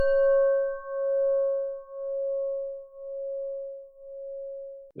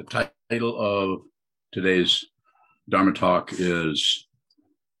The title of today's Dharma talk is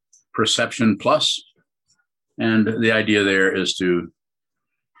Perception Plus. And the idea there is to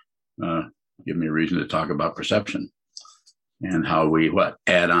give me a reason to talk about perception and how we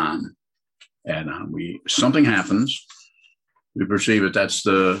add on. Something happens, we perceive it. That's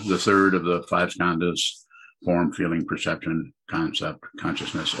the third of the five skandhas: form, feeling, perception, concept,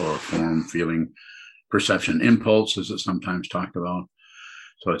 consciousness, or form, feeling, perception, impulse, as it's sometimes talked about.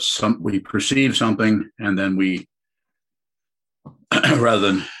 So we perceive something, and then we, rather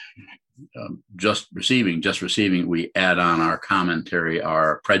than just receiving, we add on our commentary,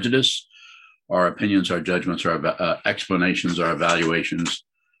 our prejudice, our opinions, our judgments, our explanations, our evaluations.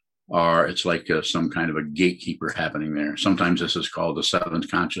 It's like some kind of a gatekeeper happening there. Sometimes this is called the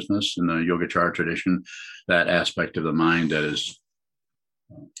seventh consciousness in the Yogacara tradition, that aspect of the mind that is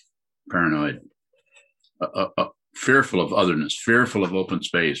paranoid, fearful of otherness, fearful of open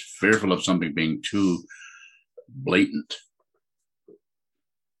space, fearful of something being too blatant.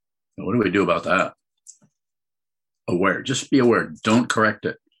 What do we do about that? Aware. Just be aware. Don't correct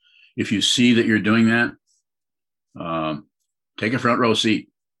it. If you see that you're doing that, take a front row seat.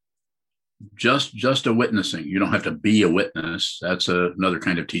 Just a witnessing. You don't have to be a witness. That's another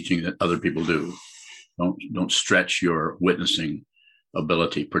kind of teaching that other people do. Don't stretch your witnessing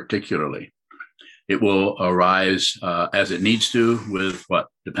ability particularly. It will arise as it needs to with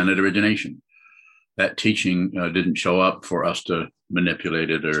dependent origination. That teaching didn't show up for us to manipulate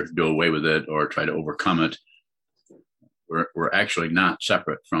it or do away with it or try to overcome it. We're actually not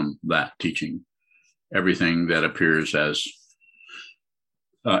separate from that teaching. Everything that appears as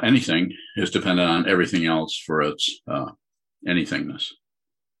anything is dependent on everything else for its anythingness.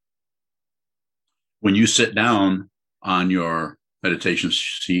 When you sit down on your meditation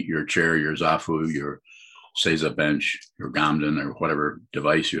seat, your chair, your zafu, your seiza bench, your gamden, or whatever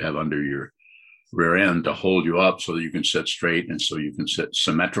device you have under your rear end to hold you up so that you can sit straight and so you can sit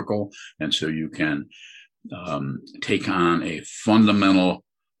symmetrical and so you can take on a fundamental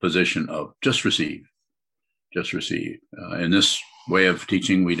position of just receive. In this way of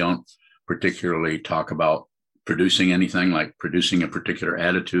teaching, we don't particularly talk about producing anything like producing a particular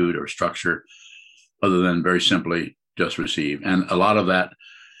attitude or structure, other than very simply just receive. And a lot of that,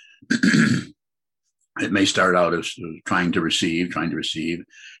 it may start out as trying to receive.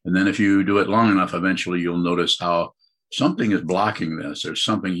 And then if you do it long enough, eventually you'll notice how something is blocking this. There's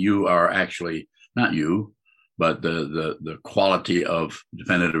something you are actually, not you, but the quality of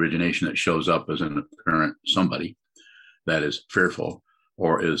dependent origination that shows up as an apparent somebody that is fearful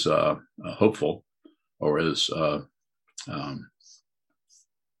or is hopeful or is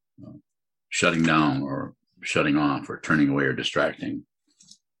shutting down or shutting off or turning away or distracting.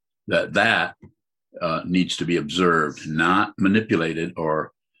 That needs to be observed, not manipulated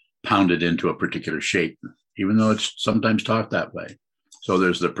or pounded into a particular shape, even though it's sometimes taught that way. So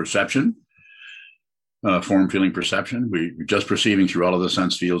there's the perception, form, feeling, perception. We're just perceiving through all of the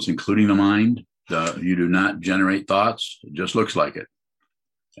sense fields, including the mind. You do not generate thoughts. It just looks like it.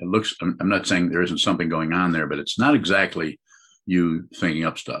 I'm not saying there isn't something going on there, but it's not exactly you thinking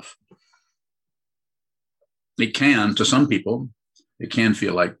up stuff. It can, to some people, it can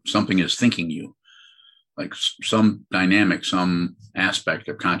feel like something is thinking you, like some dynamic, some aspect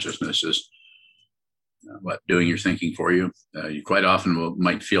of consciousness is doing your thinking for you. You quite often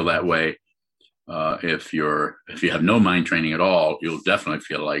might feel that way. If you have no mind training at all, you'll definitely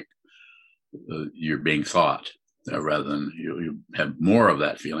feel like you're being thought, rather than you have more of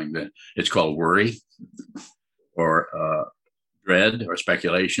that feeling. That it's called worry or dread or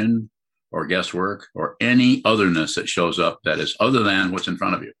speculation or guesswork or any otherness that shows up that is other than what's in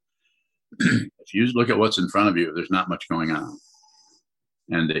front of you. If you look at what's in front of you, there's not much going on.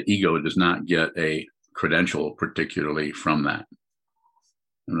 And the ego does not get a credential particularly from that.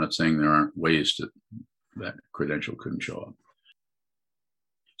 I'm not saying there aren't ways that credential couldn't show up.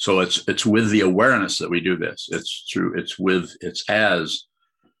 So it's with the awareness that we do this. It's as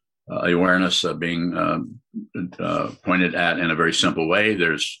awareness being pointed at in a very simple way.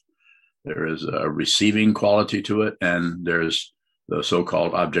 There is a receiving quality to it, and there's the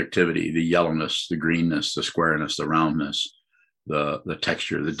so-called objectivity, the yellowness, the greenness, the squareness, the roundness, the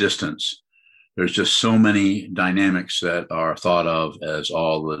texture, the distance. There's just so many dynamics that are thought of as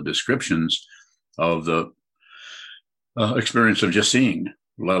all the descriptions of the experience of just seeing,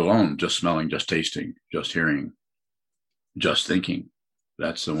 let alone just smelling, just tasting, just hearing, just thinking.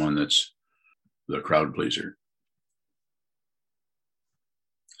 That's the one that's the crowd pleaser.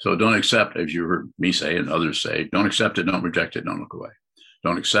 So don't accept, as you heard me say and others say, don't accept it, don't reject it, don't look away.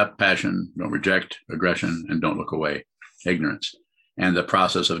 Don't accept passion, don't reject aggression, and don't look away ignorance. And the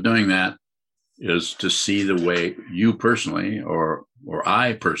process of doing that is to see the way you personally or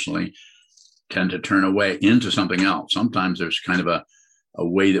I personally tend to turn away into something else. Sometimes there's kind of a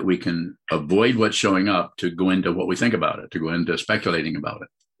way that we can avoid what's showing up to go into what we think about it, to go into speculating about it,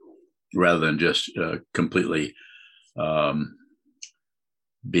 rather than just completely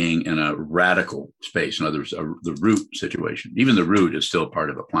being in a radical space. In other words, the root situation. Even the root is still part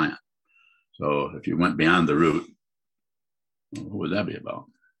of a plant. So if you went beyond the root, what would that be about?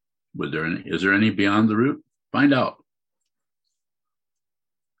 Is there any beyond the root? Find out.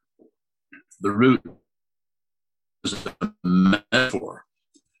 The root is a metaphor,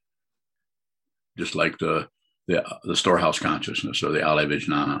 just like the storehouse consciousness or the Alaya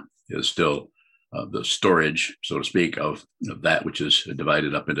Vijnana is still the storage, so to speak, of that which is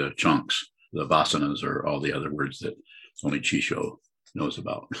divided up into chunks. The vasanas are all the other words that only Chisho knows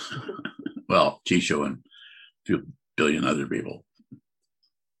about. Well, Chisho and a few billion other people.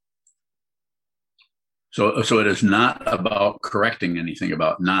 So it is not about correcting anything,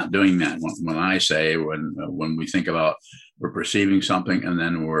 about not doing that. When I say, when we think about we're perceiving something and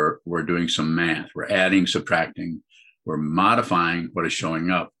then we're doing some math, we're adding, subtracting, we're modifying what is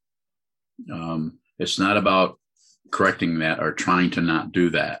showing up. It's not about correcting that or trying to not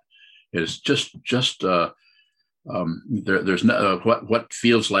do that. It's just there's no what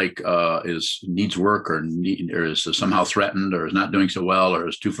feels like needs work or is somehow threatened or is not doing so well or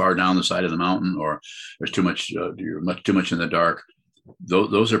is too far down the side of the mountain or there's too much you're too much in the dark.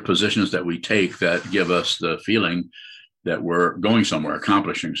 Those are positions that we take that give us the feeling that we're going somewhere,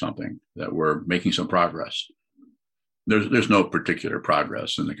 accomplishing something, that we're making some progress. There's no particular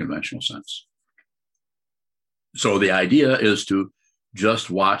progress in the conventional sense. So the idea is to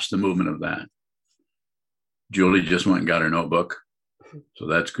just watch the movement of that. Julie just went and got her notebook, so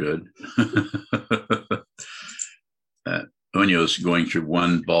that's good. Unyo's going through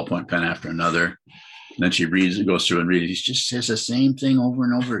one ballpoint pen after another. And then she goes through and reads. He just says the same thing over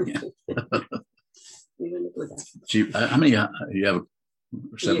and over again. How many you have?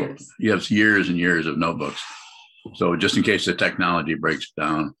 Several. Years. You have years and years of notebooks. So just in case the technology breaks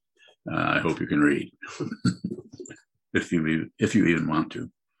down, I hope you can read, if you even want to.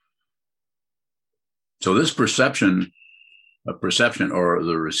 So this perception or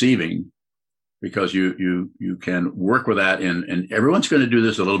the receiving, because you can work with that, and everyone's going to do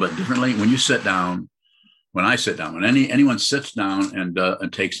this a little bit differently. When you sit down, when I sit down, when anyone sits down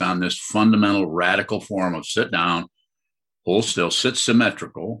and takes on this fundamental radical form of sit down, hold still, sit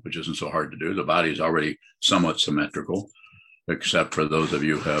symmetrical, which isn't so hard to do. The body is already somewhat symmetrical, except for those of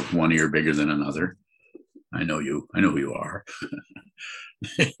you who have one ear bigger than another. I know who you are.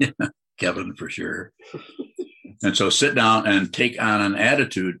 Kevin, for sure. And so sit down and take on an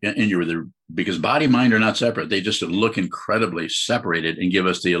attitude because body and mind are not separate. They just look incredibly separated and give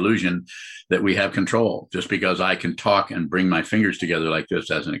us the illusion that we have control. Just because I can talk and bring my fingers together like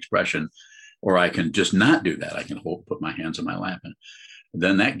this as an expression, or I can just not do that. I can put my hands in my lap. And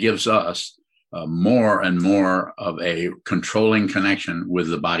then that gives us more and more of a controlling connection with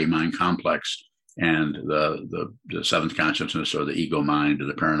the body-mind complex and the seventh consciousness, or the ego mind, or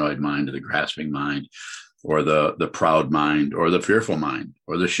the paranoid mind, or the grasping mind, or the proud mind, or the fearful mind,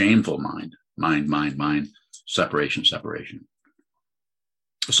 or the shameful mind, mind, separation.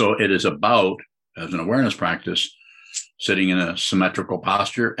 So it is about, as an awareness practice, sitting in a symmetrical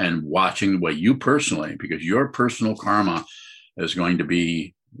posture and watching the way you personally, because your personal karma is going to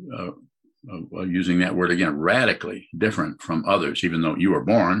be, using that word again, radically different from others, even though you were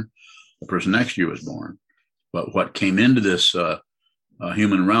born. The person next to you was born. But what came into this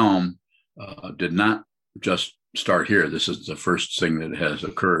human realm did not just start here. This is the first thing that has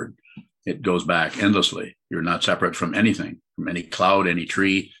occurred. It goes back endlessly. You're not separate from anything, from any cloud, any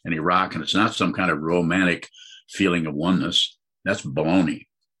tree, any rock. And it's not some kind of romantic feeling of oneness. That's baloney.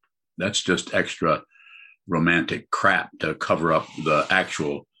 That's just extra romantic crap to cover up the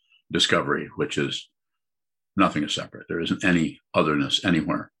actual discovery, which is nothing is separate. There isn't any otherness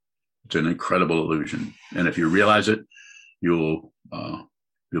anywhere. It's an incredible illusion. And if you realize it, you'll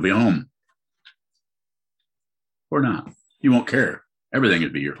be home. Or not. You won't care. Everything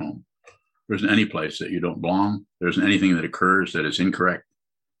would be your home. There isn't any place that you don't belong. There isn't anything that occurs that is incorrect.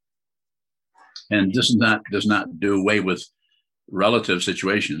 And this does not do away with relative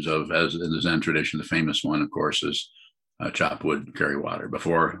situations of, as in the Zen tradition, the famous one, of course, is chop wood, carry water.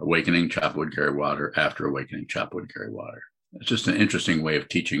 Before awakening, chop wood, carry water. After awakening, chop wood, carry water. It's just an interesting way of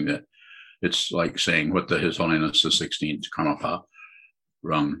teaching that. It's like saying what His Holiness the 16th Karmapa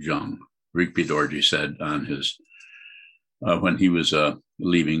Rongjung Rigpa Dorji said on his when he was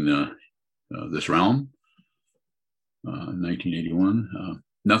leaving this realm. in 1981.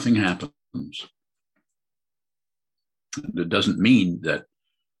 Nothing happens. It doesn't mean that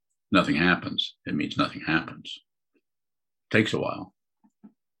nothing happens. It means nothing happens. It takes a while.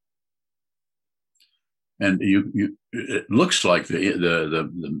 And it looks like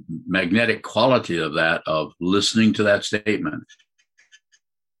the magnetic quality of that, of listening to that statement,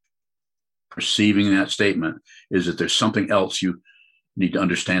 perceiving that statement, is that there's something else you need to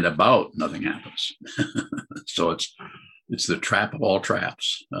understand about nothing happens. So it's the trap of all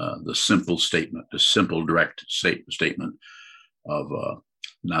traps, the simple statement, the simple direct statement of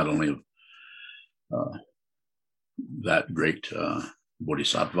not only that great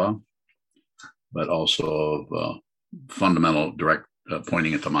bodhisattva, but also of fundamental direct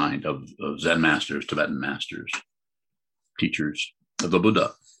pointing at the mind of Zen masters, Tibetan masters, teachers of the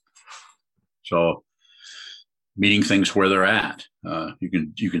Buddha. So meeting things where they're at. You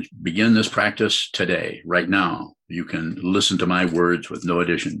can begin this practice today, right now. You can listen to my words with no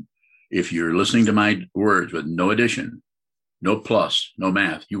addition. If you're listening to my words with no addition, no plus, no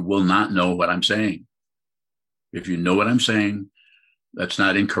math, you will not know what I'm saying. If you know what I'm saying, that's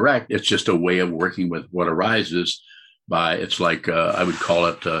not incorrect. It's just a way of working with what arises by, it's like, I would call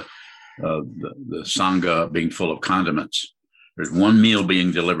it the Sangha being full of condiments. There's one meal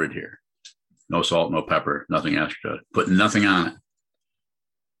being delivered here. No salt, no pepper, nothing extra, put nothing on it.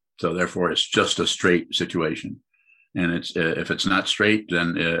 So therefore, it's just a straight situation. And it's if it's not straight,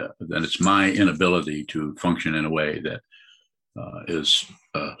 then it's my inability to function in a way that is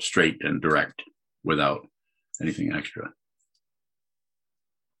straight and direct without anything extra.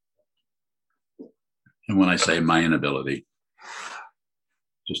 And when I say my inability,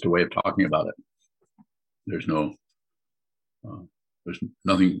 just a way of talking about it. There's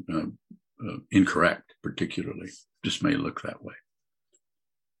nothing incorrect, particularly. Just may look that way.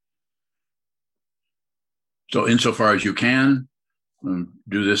 So insofar as you can,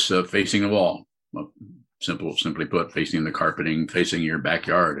 do this facing the wall. Simply put, facing the carpeting, facing your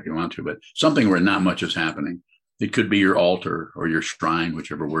backyard if you want to, but something where not much is happening. It could be your altar or your shrine,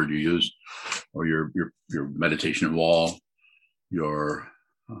 whichever word you use, or your meditation wall, your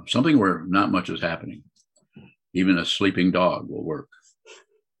something where not much is happening. Even a sleeping dog will work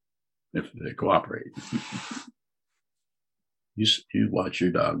if they cooperate. You watch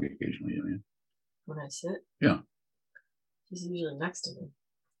your dog occasionally, don't you? When I sit? Yeah. She's usually next to me.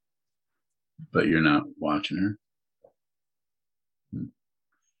 But you're not watching her?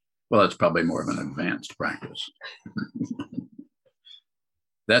 Well, that's probably more of an advanced practice.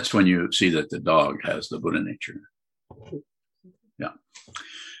 That's when you see that the dog has the Buddha nature. Yeah.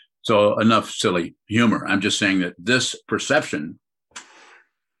 So enough silly humor. I'm just saying that this perception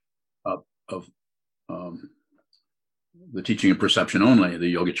of the teaching of perception only,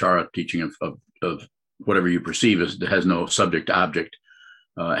 the Yogacara teaching of whatever you perceive has no subject object,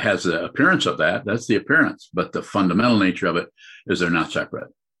 has the appearance of that. That's the appearance, but the fundamental nature of it is they're not separate.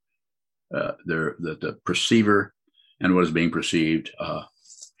 They're the perceiver and what is being perceived are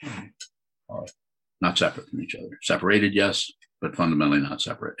not separate from each other. Separated, yes, but fundamentally not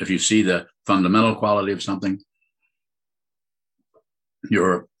separate. If you see the fundamental quality of something,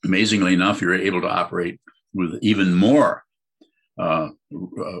 you're amazingly enough, you're able to operate with even more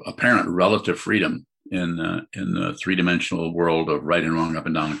apparent relative freedom in the three-dimensional world of right and wrong, up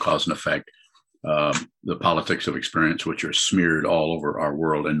and down, and cause and effect. The politics of experience, which are smeared all over our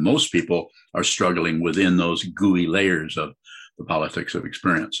world. And most people are struggling within those gooey layers of the politics of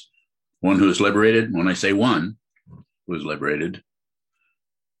experience. One who is liberated, when I say one who is liberated,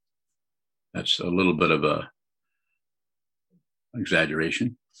 that's a little bit of a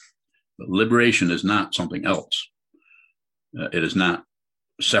exaggeration. But liberation is not something else. It is not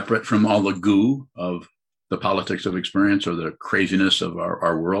separate from all the goo of the politics of experience or the craziness of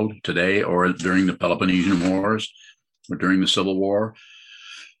our world today, or during the Peloponnesian Wars, or during the Civil War,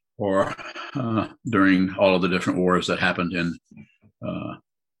 or during all of the different wars that happened in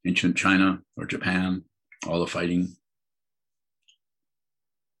ancient China or Japan, all the fighting.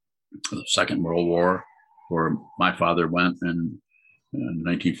 The Second World War, where my father went in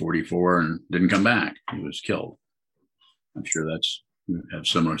 1944 and didn't come back. He was killed. I'm sure you have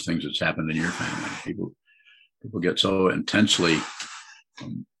similar things that's happened in your family. People get so intensely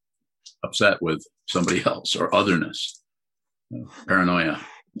upset with somebody else or otherness, paranoia,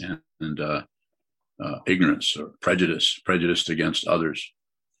 and ignorance or prejudice against others.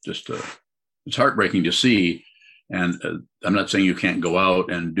 Just it's heartbreaking to see. And I'm not saying you can't go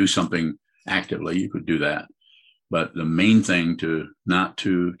out and do something actively. You could do that, but the main thing to not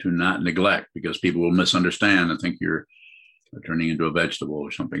neglect, because people will misunderstand and think you're turning into a vegetable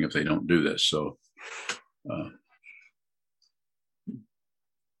or something if they don't do this. So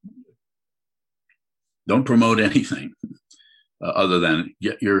Don't promote anything other than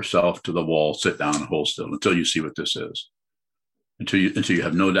get yourself to the wall, sit down, and hold still until you see what this is. Until you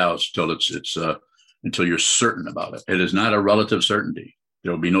have no doubts, until you're certain about it. It is not a relative certainty.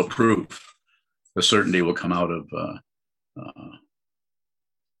 There will be no proof. The certainty will come out of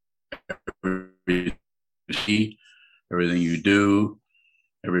everything you do,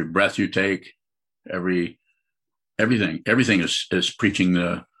 every breath you take, everything is preaching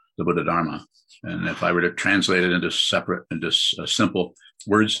the Buddha Dharma. And if I were to translate it into simple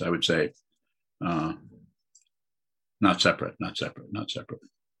words, I would say, not separate, not separate, not separate,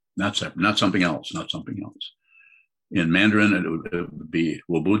 not separate, not something else, not something else. In Mandarin, it would be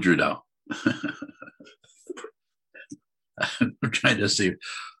Wobujudao. We're trying to see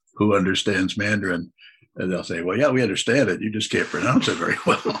who understands Mandarin. And they'll say, well, yeah, we understand it. You just can't pronounce it very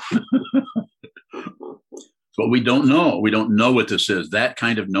well. But we don't know. We don't know what this is. That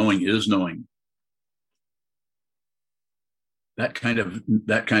kind of knowing is knowing. That kind of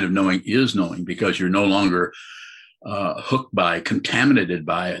knowing is knowing, because you're no longer contaminated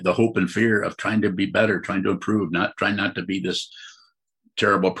by the hope and fear of trying to be better, trying to improve, trying not to be this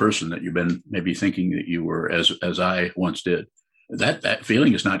terrible person that you've been maybe thinking that you were, as I once did. That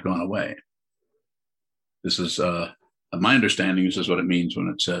feeling has not gone away. This is my understanding. This is what it means when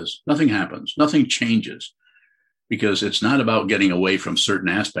it says nothing happens, nothing changes, because it's not about getting away from certain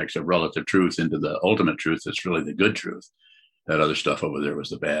aspects of relative truth into the ultimate truth. That's really the good truth. That other stuff over there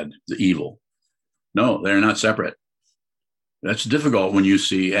was the bad, the evil. No, they're not separate. That's difficult when you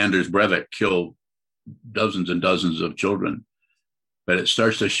see Anders Breivik kill dozens and dozens of children, but it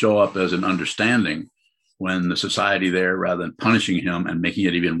starts to show up as an understanding when the society there, rather than punishing him and making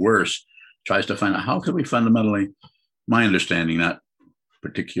it even worse, tries to find out how can we fundamentally, my understanding, not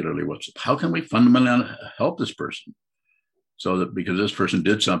particularly how can we fundamentally help this person? So that because this person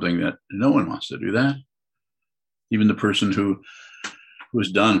did something that no one wants to do that. Even the person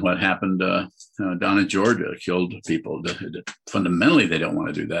who's done what happened down in Georgia, killed people. Fundamentally, they don't want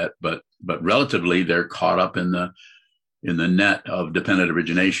to do that, but relatively, they're caught up in the net of dependent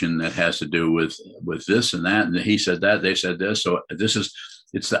origination that has to do with this and that. And he said that, they said this. So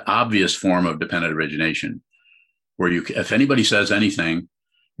it's the obvious form of dependent origination, where if anybody says anything,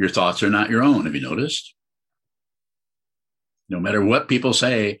 your thoughts are not your own. Have you noticed? No matter what people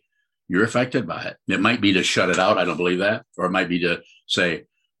say, you're affected by it. It might be to shut it out. I don't believe that. Or it might be to say,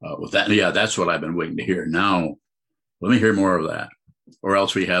 that's what I've been waiting to hear. Now, let me hear more of that. Or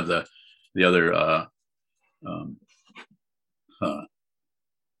else we have the other, the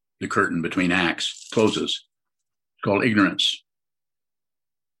curtain between acts closes. It's called ignorance.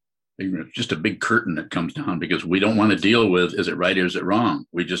 Ignorance, just a big curtain that comes down, because we don't want to deal with, is it right or is it wrong?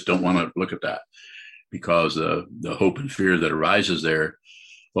 We just don't want to look at that, because the hope and fear that arises there,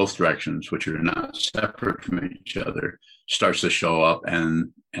 both directions, which are not separate from each other, starts to show up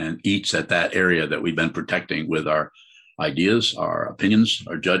and eats at that area that we've been protecting with our ideas, our opinions,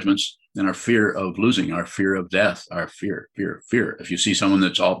 our judgments, and our fear of losing, our fear of death, our fear. If you see someone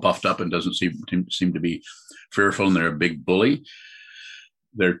that's all puffed up and doesn't seem to be fearful, and they're a big bully,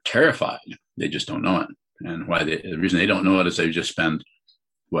 they're terrified. They just don't know it. And the reason they don't know it is they just spend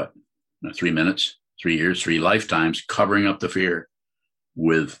 3 minutes, 3 years, 3 lifetimes covering up the fear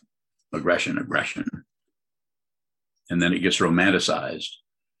with aggression. And then it gets romanticized,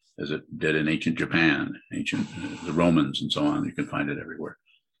 as it did in ancient Japan, the Romans and so on. You can find it everywhere.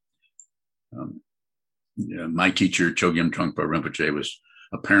 My teacher, Chogyam Trungpa Rinpoche, was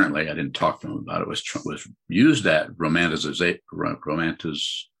apparently, I didn't talk to him about it, was used that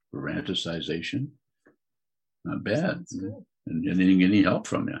romanticization. Not bad. And didn't get any help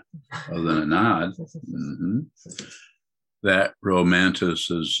from you other than a nod. Mm-hmm. That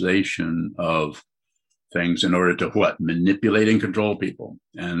romanticization of things in order to manipulate and control people.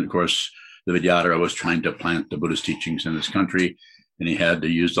 And of course, the Vidyadhara was trying to plant the Buddhist teachings in this country, and he had to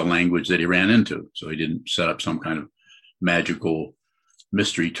use the language that he ran into. So he didn't set up some kind of magical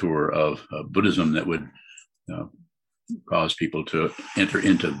mystery tour of Buddhism that would cause people to enter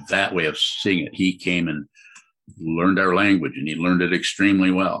into that way of seeing it. He came and learned our language, and he learned it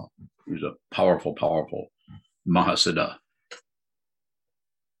extremely well. He was a powerful, powerful Mahasiddha.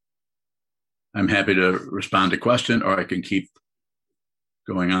 I'm happy to respond to question, or I can keep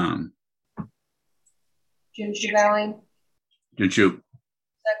going on. Junshu going. Junshu. A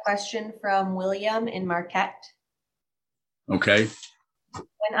question from William in Marquette. Okay.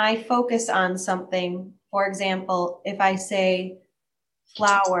 When I focus on something, for example, if I say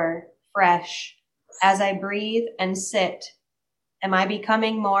flower, fresh, as I breathe and sit, am I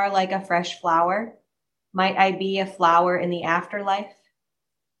becoming more like a fresh flower? Might I be a flower in the afterlife?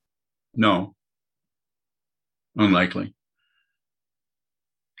 No. Unlikely.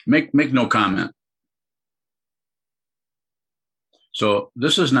 Make no comment. So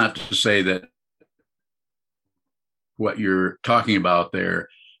this is not to say that what you're talking about there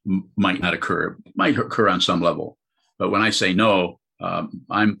might not occur. It might occur on some level. But when I say no,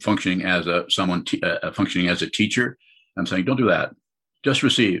 I'm functioning as functioning as a teacher. I'm saying, don't do that. Just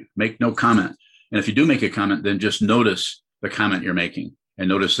receive. Make no comment. And if you do make a comment, then just notice the comment you're making and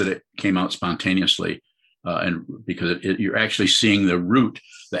notice that it came out spontaneously. And because you're actually seeing the root,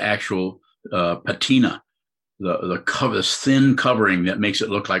 the actual patina, the cover, this thin covering that makes it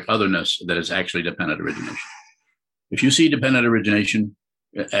look like otherness that is actually dependent origination. If you see dependent origination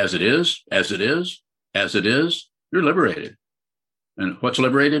as it is, you're liberated. And what's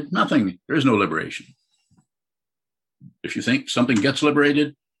liberated? Nothing. There is no liberation. If you think something gets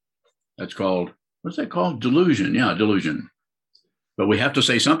liberated, that's called, what's that called? Delusion. Yeah, delusion. But we have to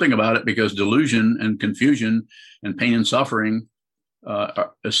say something about it because delusion and confusion and pain and suffering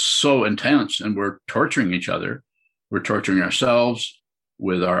is so intense, and we're torturing each other. We're torturing ourselves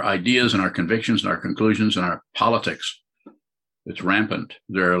with our ideas and our convictions and our conclusions and our politics. It's rampant.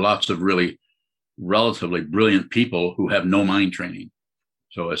 There are lots of really relatively brilliant people who have no mind training.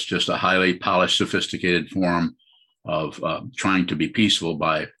 So it's just a highly polished, sophisticated form of trying to be peaceful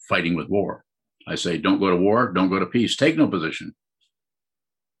by fighting with war. I say, don't go to war, don't go to peace. Take no position.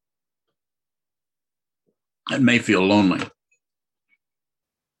 It may feel lonely,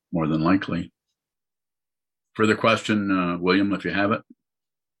 more than likely. Further question, William, if you have it.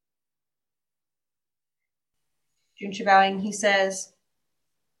 Junsha Bowing, he says,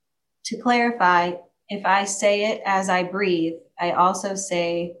 to clarify, if I say it as I breathe, I also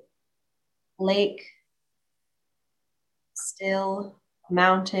say lake, still,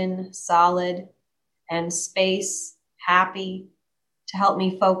 mountain, solid, and space, happy, to help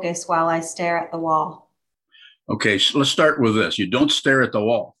me focus while I stare at the wall. Okay, so let's start with this. You don't stare at the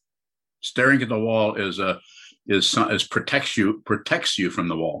wall. Staring at the wall protects you from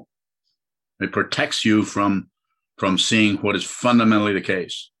the wall. It protects you from seeing what is fundamentally the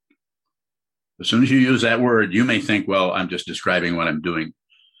case. As soon as you use that word, you may think, well, I'm just describing what I'm doing.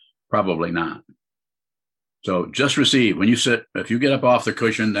 Probably not. So just receive. When you sit, if you get up off the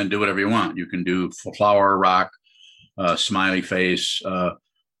cushion, then do whatever you want. You can do flower, rock, smiley face,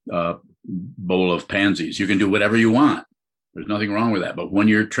 bowl of pansies. You can do whatever you want. There's nothing wrong with that. But when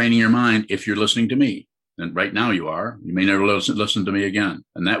you're training your mind, if you're listening to me, and right now you are, you may never listen to me again.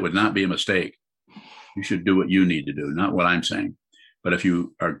 And that would not be a mistake. You should do what you need to do, not what I'm saying. But if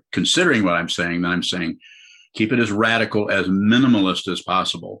you are considering what I'm saying, then I'm saying keep it as radical, as minimalist as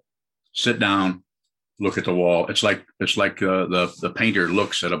possible. Sit down, look at the wall. It's like the painter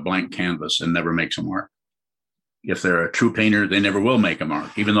looks at a blank canvas and never makes a mark. If they're a true painter, they never will make a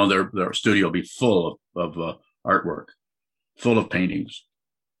mark, even though their studio will be full of artwork, full of paintings.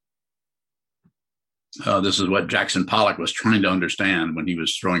 This is what Jackson Pollock was trying to understand when he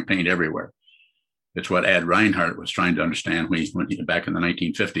was throwing paint everywhere. It's what Ad Reinhardt was trying to understand when he back in the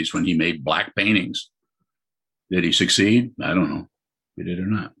 1950s when he made black paintings. Did he succeed? I don't know if he did or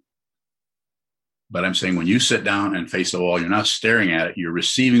not. But I'm saying when you sit down and face the wall, you're not staring at it. You're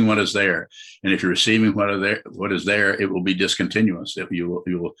receiving what is there. And if you're receiving what is there, it will be discontinuous.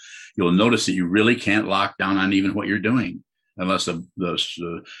 You'll notice that you really can't lock down on even what you're doing unless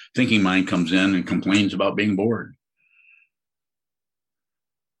the thinking mind comes in and complains about being bored.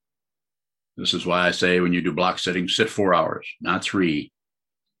 This is why I say when you do block sitting, sit 4 hours, not 3,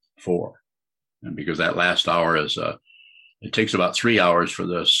 4. And because that last hour it takes about 3 hours for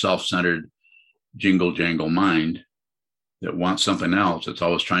the self-centered jingle jangle mind that wants something else. It's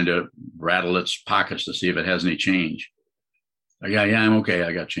always trying to rattle its pockets to see if it has any change. Yeah, I'm okay.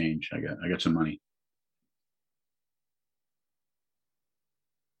 I got change. I got some money.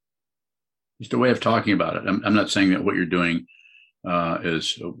 Just a way of talking about it. I'm not saying that what you're doing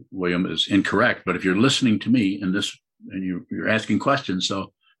William, is incorrect, but if you're listening to me and you're asking questions,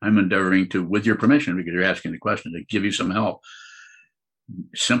 so I'm endeavoring to, with your permission, because you're asking the question, to give you some help.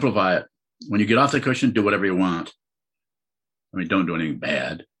 Simplify it. When you get off the cushion, do whatever you want. I mean, don't do anything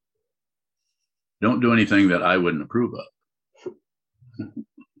bad. Don't do anything that I wouldn't approve of.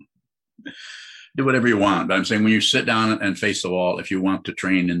 Do whatever you want. But I'm saying when you sit down and face the wall, if you want to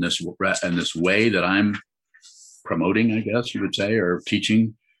train in this way that I'm promoting, I guess you would say, or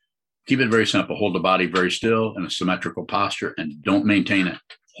teaching, keep it very simple. Hold the body very still in a symmetrical posture and don't maintain it.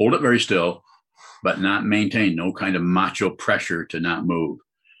 Hold it very still, but not maintain. No kind of macho pressure to not move,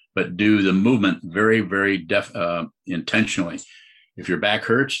 but do the movement very, very intentionally. If your back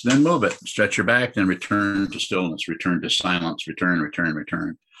hurts, then move it. Stretch your back, then return to stillness, return to silence,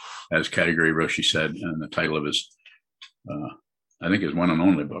 return. As Katagiri Roshi said in the title of his, I think his one and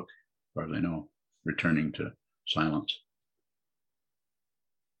only book, as far as I know, Returning to Silence.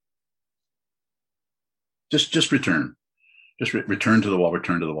 Just return. Just return to the wall,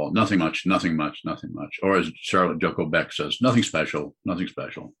 return to the wall. Nothing much. Or as Charlotte Joko Beck says, nothing special.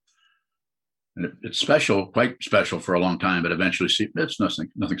 And it's special, quite special for a long time, but eventually see it's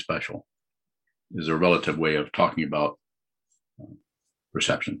nothing special. Is a relative way of talking about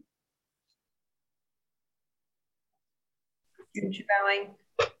perception. Bowing.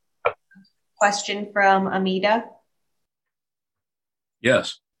 Question from Amita.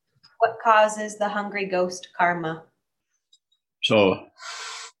 Yes. What causes the hungry ghost karma? So,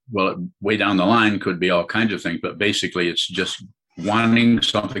 well, way down the line could be all kinds of things, but basically it's just wanting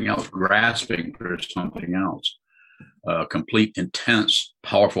something else, grasping for something else, complete, intense,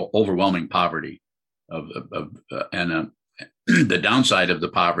 powerful, overwhelming poverty and the downside of the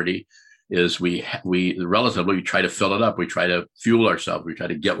poverty is we relatively try to fill it up. We try to fuel ourselves. We try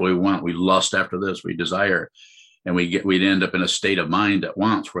to get what we want. We lust after this. We desire, and we'd end up in a state of mind at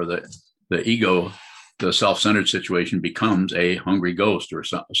once where the ego, the self-centered situation becomes a hungry ghost or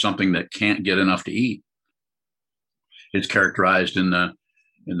something that can't get enough to eat. It's characterized in the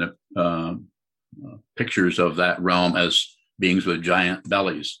pictures of that realm as beings with giant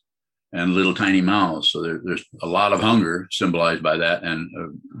bellies and little tiny mouths. So there's a lot of hunger symbolized by that, and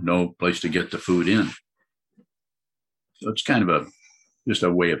no place to get the food in. So it's kind of just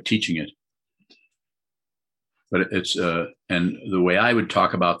a way of teaching it. But it's and the way I would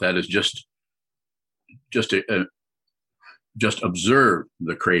talk about that is just observe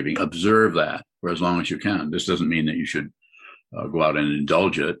the craving, observe that for as long as you can. This doesn't mean that you should go out and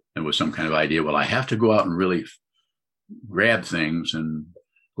indulge it and with some kind of idea, well, I have to go out and really grab things and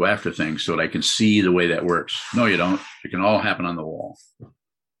go after things so that I can see the way that works. No, you don't. It can all happen on the wall.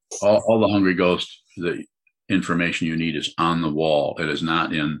 All the hungry ghost, the information you need is on the wall. It is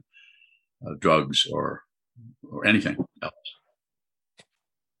not in drugs or anything else.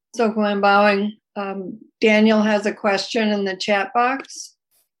 So Glenn Bowing, Daniel has a question in the chat box.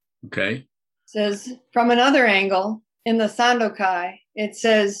 Okay. Says, from another angle, in the Sandokai, it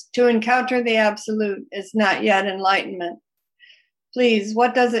says, to encounter the absolute is not yet enlightenment. Please,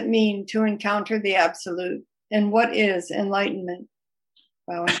 what does it mean to encounter the absolute? And what is enlightenment?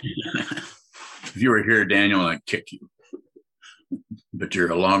 Bowing. If you were here, Daniel, I'd kick you. But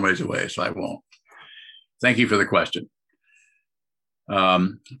you're a long ways away, so I won't. Thank you for the question.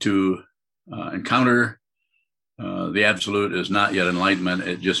 To encounter the absolute is not yet enlightenment.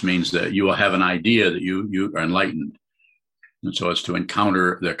 It just means that you will have an idea that you are enlightened. And so it's to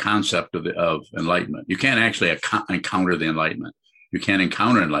encounter the concept of enlightenment. You can't actually encounter the enlightenment. You can't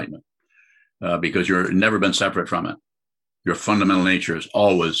encounter enlightenment because you've never been separate from it. Your fundamental nature is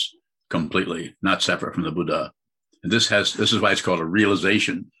always completely not separate from the Buddha. And this is why it's called a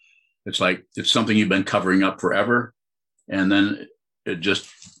realization. It's like it's something you've been covering up forever, and then it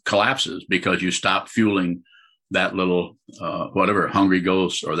just collapses because you stop fueling that little whatever hungry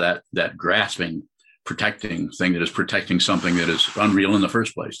ghost or that grasping, protecting thing that is protecting something that is unreal in the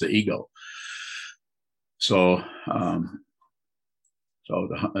first place, the ego. So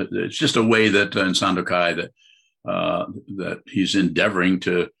it's just a way that in Sandokai that he's endeavoring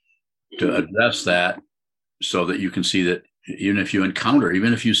to address that, so that you can see that even if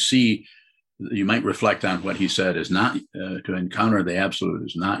you see, you might reflect on what he said is not to encounter the absolute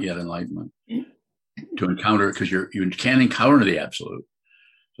is not yet enlightenment. To encounter, because you can't encounter the absolute.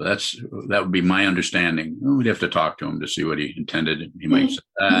 So that would be my understanding. We'd have to talk to him to see what he intended. He might say,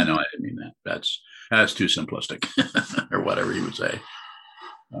 no, I didn't mean that. That's too simplistic, or whatever he would say.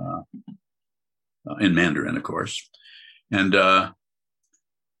 In Mandarin, of course. And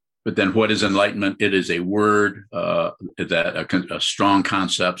but then what is enlightenment? It is a word that a strong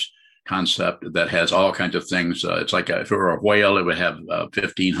concept that has all kinds of things. It's like if it were a whale, it would have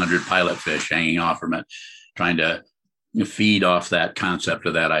 1,500 pilot fish hanging off from it, trying to feed off that concept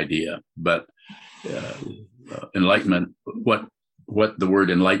of that idea. But enlightenment, what the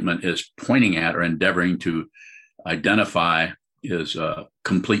word enlightenment is pointing at or endeavoring to identify is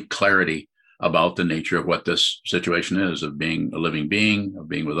complete clarity about the nature of what this situation is, of being a living being, of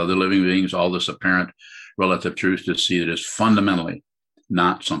being with other living beings, all this apparent relative truth, to see that it's fundamentally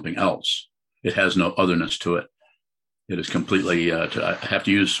not something else. It has no otherness to it. It is completely, to have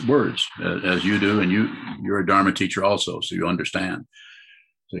to use words as you do, and you're a Dharma teacher also, so you understand.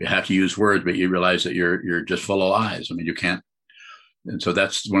 So you have to use words, but you realize that you're just full of lies. I mean, you can't And so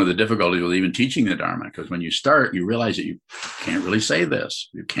that's one of the difficulties with even teaching the Dharma, because when you start, you realize that you can't really say this.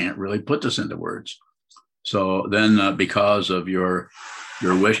 You can't really put this into words. So then because of your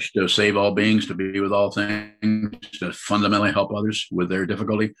wish to save all beings, to be with all things, to fundamentally help others with their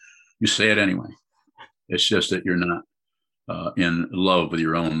difficulty, you say it anyway. It's just that you're not in love with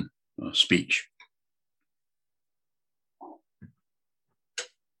your own speech.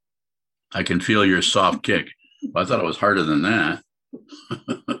 I can feel your soft kick. Well, I thought it was harder than that.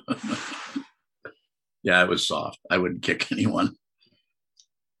 Yeah, it was soft. I wouldn't kick anyone.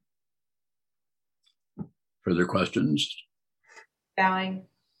 Further questions? Bowing.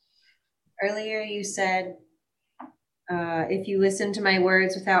 Earlier you said, if you listen to my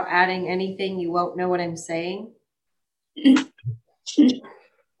words without adding anything, you won't know what I'm saying. When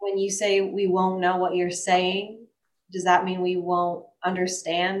you say we won't know what you're saying, does that mean we won't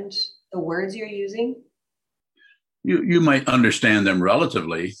understand the words you're using? You might understand them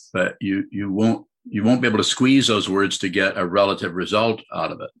relatively, but you won't be able to squeeze those words to get a relative result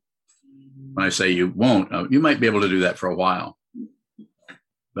out of it. When I say you won't, you might be able to do that for a while,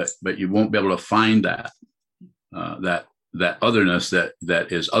 but you won't be able to find that otherness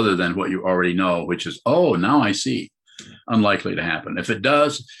that is other than what you already know, which is, oh, now I see. Unlikely to happen. If it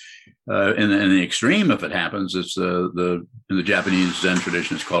does, in the extreme, if it happens, it's in the Japanese Zen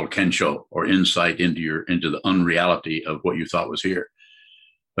tradition, it's called kensho, or insight into the unreality of what you thought was here.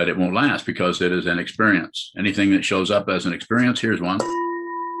 But it won't last because it is an experience. Anything that shows up as an experience, here's one.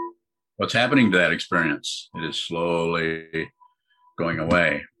 What's happening to that experience? It is slowly going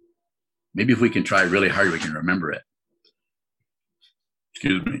away. Maybe if we can try really hard, we can remember it.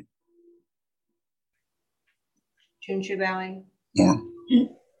 Excuse me. Junshu bowing. More.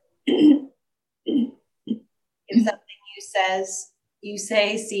 If something you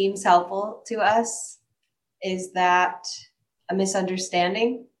say seems helpful to us, is that a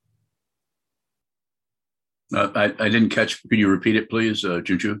misunderstanding? I didn't catch. Could you repeat it, please,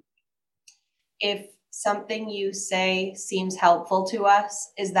 Junshu? If something you say seems helpful to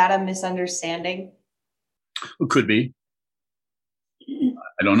us, is that a misunderstanding? It could be.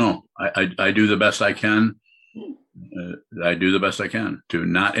 I don't know. I do the best I can. I do the best I can to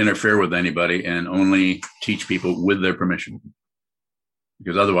not interfere with anybody and only teach people with their permission.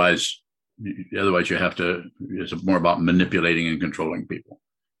 Because otherwise you have to, it's more about manipulating and controlling people.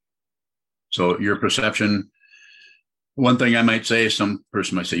 So your perception, one thing I might say, some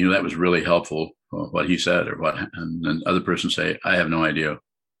person might say, that was really helpful, what he said or what, and then other person say, I have no idea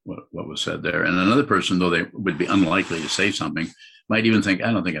what was said there. And another person, though they would be unlikely to say something, might even think,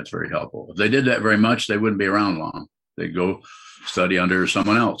 I don't think that's very helpful. If they did that very much, they wouldn't be around long. They'd go study under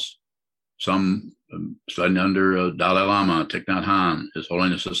someone else. Some studying under Dalai Lama, Thich Nhat Hanh, His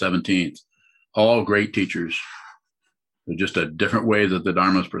Holiness the 17th, all great teachers. They're just a different way that the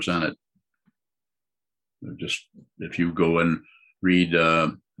Dharma is presented. They're just, if you go and read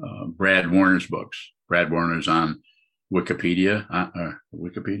Brad Warner's books, Brad Warner's on Wikipedia.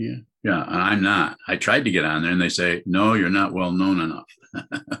 Wikipedia? Yeah, I'm not. I tried to get on there and they say, no, you're not well known enough.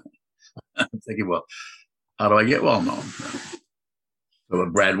 I'm thinking, well, how do I get well known? So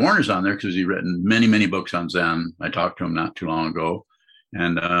Brad Warner's on there because he's written many, many books on Zen. I talked to him not too long ago.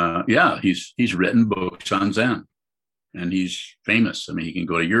 And he's written books on Zen. And he's famous. I mean, he can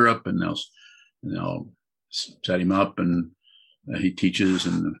go to Europe and they'll set him up and he teaches,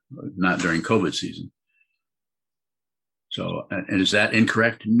 and not during COVID season. So, and is that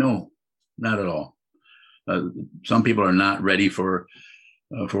incorrect? No, not at all. Some people are not ready for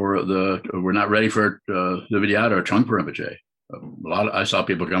we're not ready for the Vidyata or Trungpa Rinpoche. I saw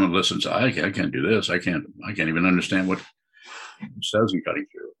people come and listen and say, I can't do this. I can't even understand what he says in Cutting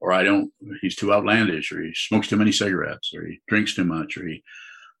Through. Or he's too outlandish, or he smokes too many cigarettes, or he drinks too much, or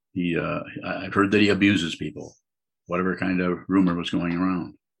I've heard that he abuses people, whatever kind of rumor was going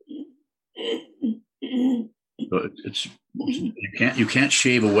around. So you can't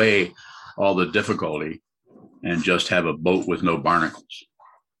shave away all the difficulty and just have a boat with no barnacles.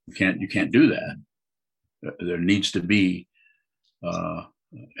 You can't do that. There needs to be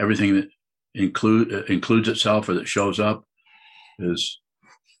everything that includes itself or that shows up is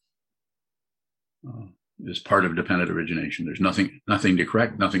part of dependent origination. There's nothing to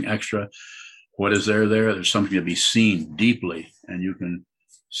correct, nothing extra. What is there? There's something to be seen deeply, and you can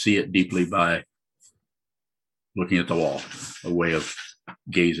see it deeply by looking at the wall, a way of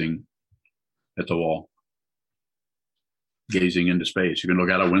gazing at the wall, gazing into space. You can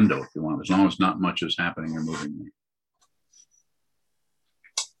look out a window if you want, as long as not much is happening or moving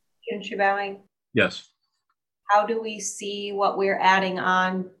there. Junshu bowing. Yes. How do we see what we're adding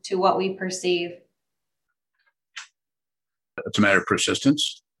on to what we perceive? it's a matter of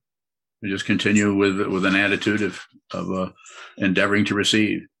persistence. You just continue with an attitude of endeavoring to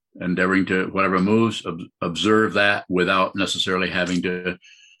receive, endeavoring to whatever moves, observe that without necessarily having to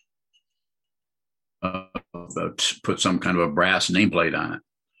put some kind of a brass nameplate on it,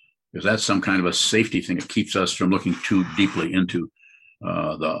 because that's some kind of a safety thing. It keeps us from looking too deeply into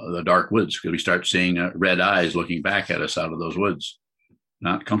the dark woods, because we start seeing red eyes looking back at us out of those woods,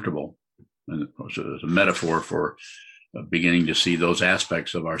 not comfortable. And it's a metaphor for beginning to see those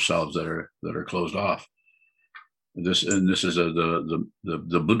aspects of ourselves that are closed off. This is the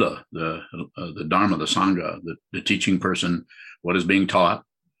Buddha, the Dharma, the Sangha, the teaching person, what is being taught,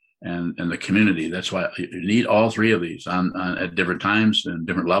 and the community. That's why you need all three of these on at different times and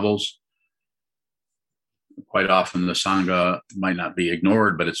different levels. Quite often the Sangha might not be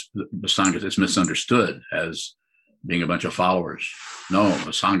ignored, but it's misunderstood as being a bunch of followers. No,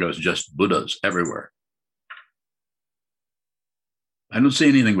 the Sangha is just Buddhas everywhere. I don't see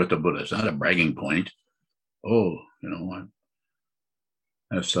anything but the Buddha. It's not a bragging point. Oh, I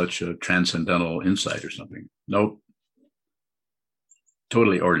have such a transcendental insight or something. Nope.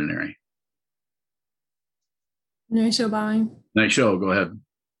 Totally ordinary. Nice show, bowing. Nice show. Go ahead.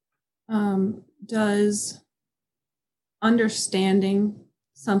 Does understanding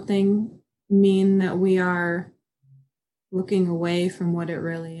something mean that we are looking away from what it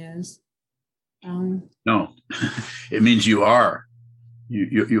really is? No, it means you are.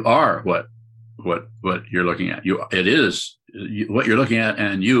 You are what you're looking at. It is what you're looking at,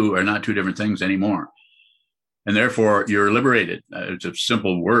 and you are not two different things anymore. And therefore, you're liberated. It's a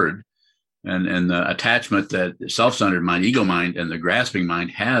simple word, and the attachment that self-centered mind, ego mind, and the grasping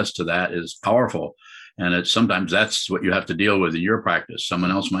mind has to that is powerful. And it's sometimes that's what you have to deal with in your practice.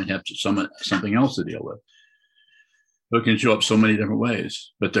 Someone else might have something else to deal with. It can show up so many different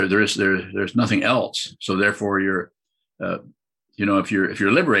ways, but there's nothing else. So therefore, you're if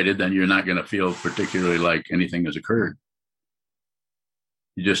you're liberated, then you're not going to feel particularly like anything has occurred.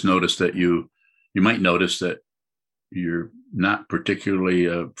 You just notice that you might notice that you're not particularly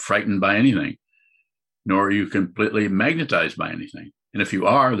frightened by anything, nor are you completely magnetized by anything. And if you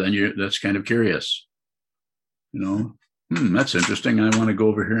are, then that's kind of curious. That's interesting. I want to go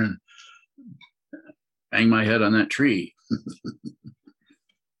over here and bang my head on that tree.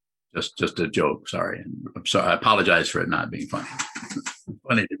 Just a joke. Sorry. I'm sorry. I apologize for it not being funny.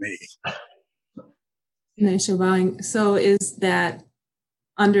 Funny to me. Nice show, bowing. So is that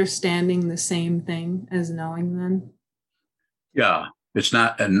understanding the same thing as knowing then? Yeah, it's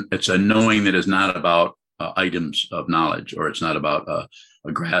not, and it's a knowing that is not about items of knowledge, or it's not about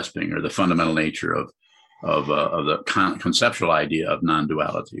a grasping or the fundamental nature of the conceptual idea of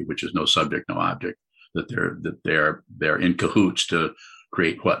non-duality, which is no subject, no object. That they're in cahoots to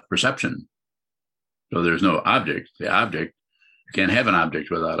create what? Perception. So there's no object. The object, you can't have an object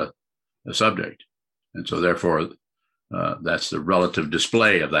without a subject, and so therefore. That's the relative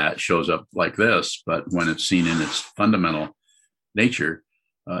display of that shows up like this, but when it's seen in its fundamental nature,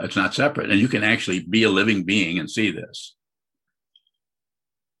 it's not separate. And you can actually be a living being and see this.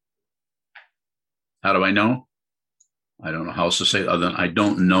 How do I know? I don't know how else to say it other than I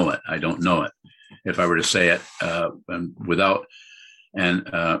don't know it. I don't know it. If I were to say it at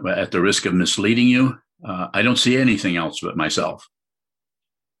the risk of misleading you, I don't see anything else but myself.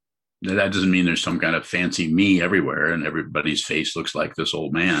 That doesn't mean there's some kind of fancy me everywhere and everybody's face looks like this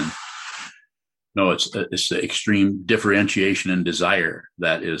old man. No, it's the extreme differentiation and desire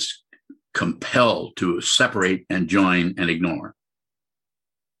that is compelled to separate and join and ignore,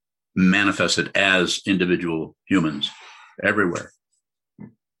 manifested as individual humans everywhere.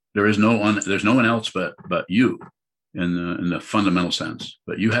 There's no one else but you in the fundamental sense.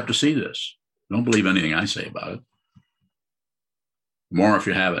 But you have to see this. Don't believe anything I say about it. More if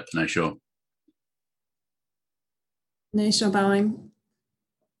you have it, and I show. Nice show, bowing.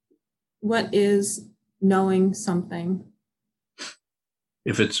 What is knowing something?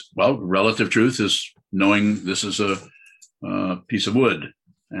 If it's, relative truth is knowing this is a piece of wood,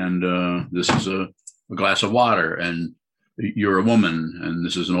 and this is a glass of water, and you're a woman, and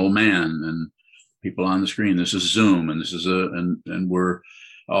this is an old man, and people on the screen. This is Zoom, and this is and we're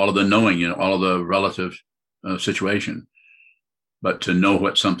all of the knowing, all of the relative situation. But to know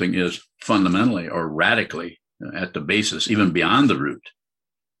what something is fundamentally or radically at the basis, even beyond the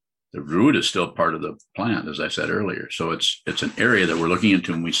root is still part of the plant, as I said earlier. So it's an area that we're looking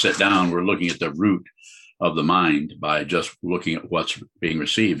into. When we sit down, we're looking at the root of the mind by just looking at what's being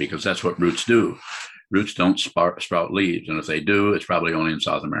received, because that's what roots do. Roots don't sprout leaves. And if they do, it's probably only in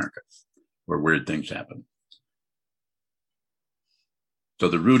South America where weird things happen. So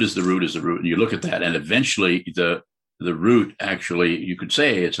the root is the root is the root. And you look at that, and eventually the the root, actually, you could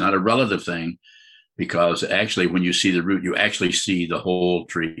say it's not a relative thing, because actually when you see the root, you actually see the whole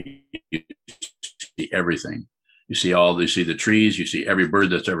tree. You see everything. You see the trees, you see every bird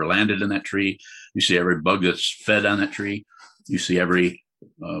that's ever landed in that tree. You see every bug that's fed on that tree. You see every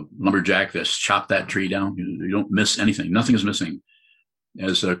lumberjack that's chopped that tree down. You don't miss anything. Nothing is missing.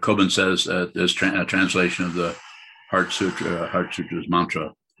 As Kobun says, there's a translation of the Heart Sutra's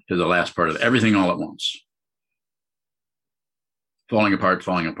mantra to the last part of it. Everything all at once. Falling apart,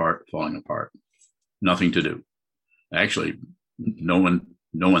 falling apart, falling apart. Nothing to do. Actually, no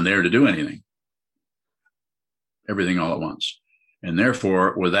one there to do anything. Everything all at once. And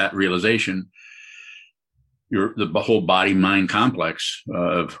therefore, with that realization, the whole body-mind complex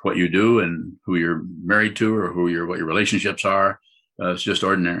of what you do and who you're married to or what your relationships are, it's just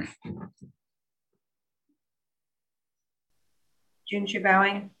ordinary. Junshu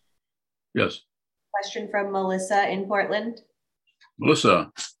bowing. Yes. Question from Melissa in Portland.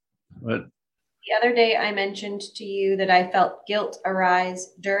 Melissa, what? The other day I mentioned to you that I felt guilt arise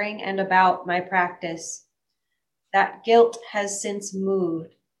during and about my practice. That guilt has since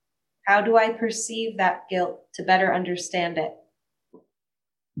moved. How do I perceive that guilt to better understand it?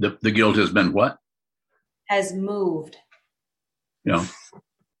 The guilt has been what? Has moved.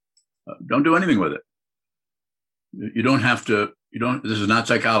 Don't do anything with it. You don't have to, this is not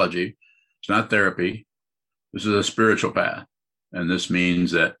psychology. It's not therapy. This is a spiritual path. And this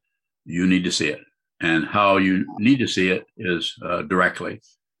means that you need to see it. And how you need to see it is directly.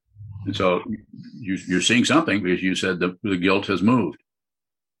 And so you're seeing something because you said the guilt has moved.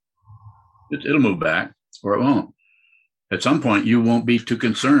 It'll move back or it won't. At some point, you won't be too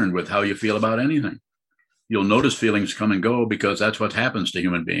concerned with how you feel about anything. You'll notice feelings come and go because that's what happens to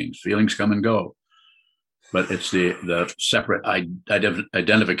human beings. Feelings come and go. But it's the separate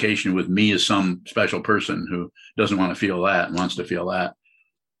identification with me as some special person who doesn't want to feel that and wants to feel that.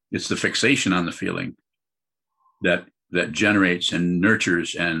 It's the fixation on the feeling that generates and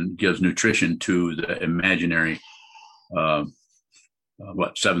nurtures and gives nutrition to the imaginary,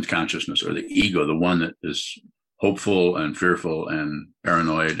 seventh consciousness or the ego, the one that is hopeful and fearful and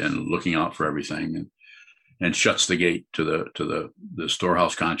paranoid and looking out for everything and shuts the gate to the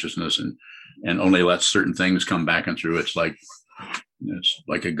storehouse consciousness and only lets certain things come back and through. It's like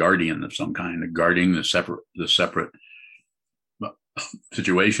a guardian of some kind, guarding the separate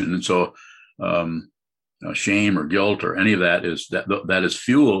situation. And so shame or guilt or any of that is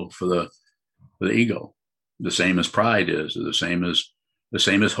fuel for the ego, the same as pride is, or the same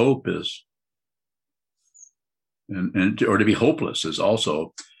as hope is. And or to be hopeless is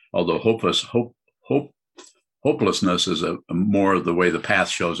also, although hopelessness is a more of the way the path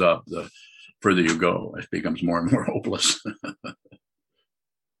shows up. The further you go, it becomes more and more hopeless.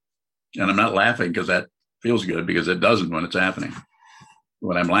 And I'm not laughing because that feels good, because it doesn't when it's happening.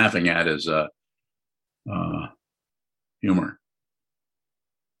 What I'm laughing at is humor.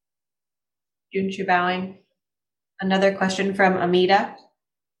 Junshu bowing. Another question from Amita.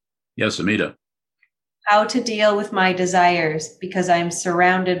 Yes, Amita. How to deal with my desires because I'm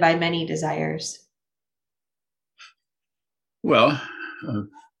surrounded by many desires. Well,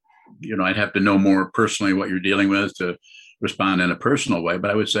 I'd have to know more personally what you're dealing with to respond in a personal way. But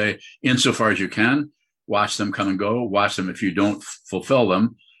I would say, insofar as you can, watch them come and go. Watch them if you don't fulfill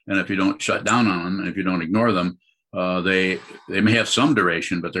them, and if you don't shut down on them, and if you don't ignore them. They may have some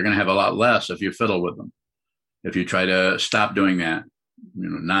duration, but they're going to have a lot less if you fiddle with them. If you try to stop doing that,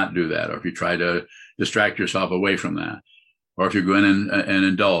 not do that, or if you try to distract yourself away from that, or if you go in and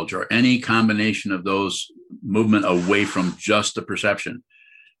indulge, or any combination of those, movement away from just the perception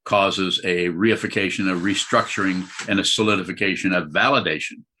causes a reification, a restructuring, and a solidification, a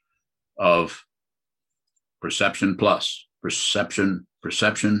validation of perception plus something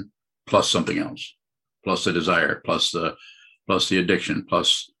else, plus the desire, plus the addiction,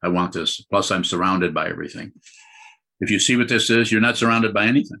 plus I want this, plus I'm surrounded by everything. If you see what this is, you're not surrounded by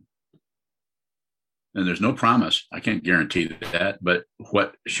anything. And there's no promise. I can't guarantee that, but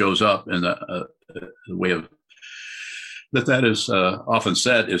what shows up in the way of that is often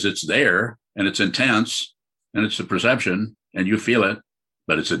said is it's there and it's intense and it's a perception and you feel it,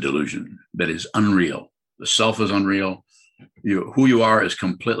 but it's a delusion that is unreal. The self is unreal. Who you are is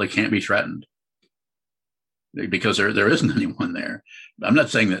completely can't be threatened because there isn't anyone there. I'm not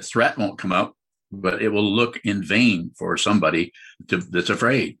saying that threat won't come up, but it will look in vain for somebody that's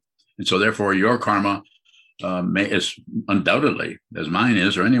afraid. And so therefore your karma is undoubtedly, as mine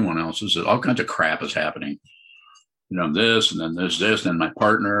is or anyone else's, all kinds of crap is happening. This, and then there's this, and my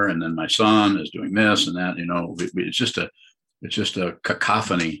partner, and then my son is doing this and that. It's just a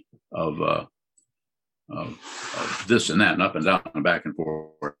cacophony of of this and that and up and down and back and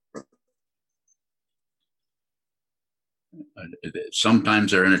forth.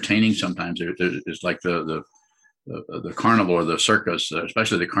 Sometimes they're entertaining. Sometimes it's like the carnival or the circus,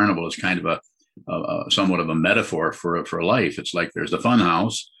 especially the carnival, is kind of a somewhat of a metaphor for life. It's like there's the fun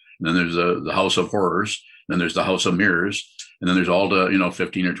house, and then there's the house of horrors, then there's the house of mirrors, and then there's all the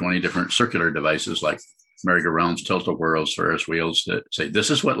 15 or 20 different circular devices like merry-go-rounds, tilt-a-whirls, Ferris wheels that say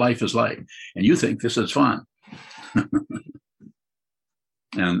this is what life is like, and you think this is fun.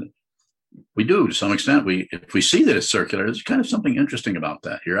 And we do to some extent. If we see that it's circular, there's kind of something interesting about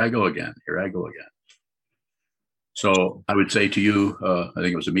that. Here I go again. So I would say to you, I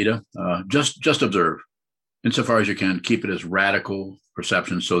think it was Amita, just observe. Insofar as you can, keep it as radical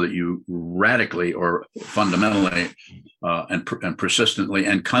perception so that you radically or fundamentally and persistently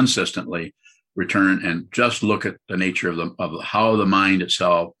and consistently return and just look at the nature of how the mind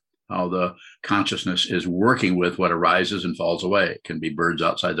itself, how the consciousness is working with what arises and falls away. It can be birds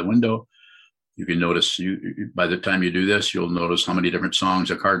outside the window. You can notice, by the time you do this, you'll notice how many different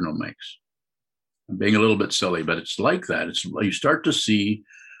songs a cardinal makes. I'm being a little bit silly, but it's like that. You start to see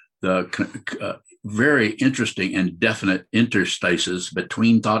the very interesting and definite interstices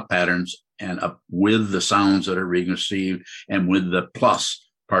between thought patterns and with the sounds that are being received and with the plus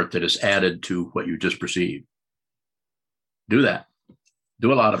part that is added to what you just perceived. Do that.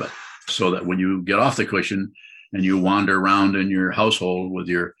 Do a lot of it so that when you get off the cushion and you wander around in your household with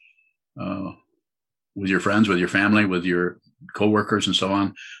your friends, with your family, with your coworkers and so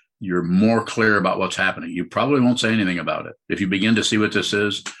on, you're more clear about what's happening. You probably won't say anything about it. If you begin to see what this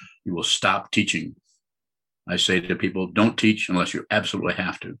is, you will stop teaching. I say to people, don't teach unless you absolutely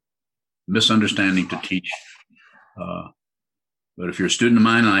have to. Misunderstanding to teach. But if you're a student of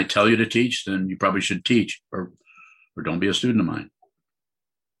mine and I tell you to teach, then you probably should teach or don't be a student of mine.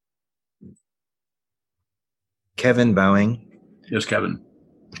 Kevin Bowing. Yes, Kevin.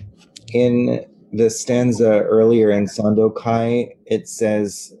 In the stanza earlier in Sandokai, it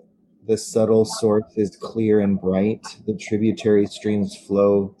says, the subtle source is clear and bright. The tributary streams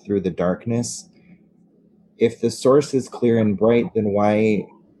flow through the darkness. If the source is clear and bright, then why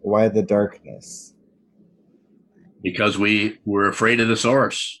the darkness? Because we were afraid of the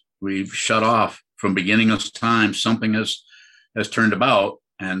source. We've shut off from beginning of time. Something has turned about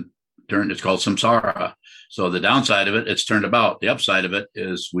and turned. It's called samsara. So the downside of it, it's turned about. The upside of it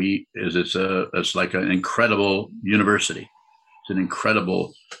is it's like an incredible university. It's an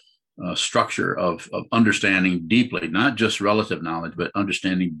incredible structure of understanding deeply, not just relative knowledge, but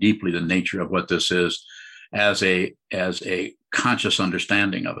understanding deeply the nature of what this is as a conscious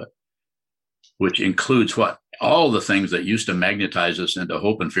understanding of it, which includes what? All the things that used to magnetize us into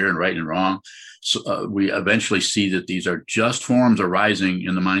hope and fear and right and wrong. So, we eventually see that these are just forms arising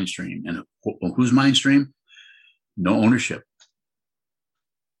in the mind stream. And whose mind stream? No ownership.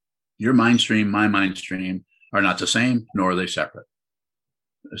 Your mind stream, my mind stream are not the same, nor are they separate.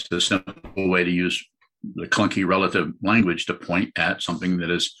 It's the simple way to use the clunky relative language to point at something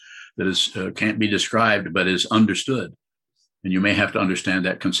that is can't be described, but is understood. And you may have to understand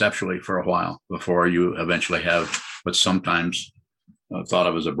that conceptually for a while before you eventually have what's sometimes thought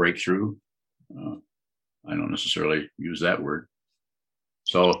of as a breakthrough. I don't necessarily use that word.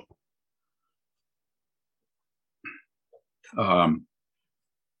 So,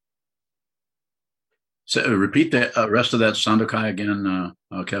 repeat the rest of that Sandokai again,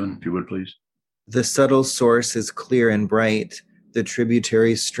 Kevin, if you would, please. The subtle source is clear and bright. The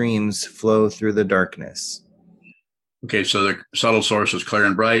tributary streams flow through the darkness. Okay, so the subtle source is clear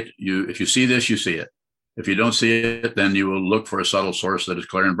and bright. If you see this, you see it. If you don't see it, then you will look for a subtle source that is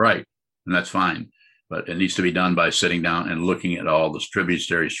clear and bright, and that's fine. But it needs to be done by sitting down and looking at all the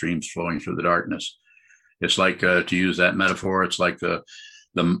tributary streams flowing through the darkness. It's like, to use that metaphor, it's like the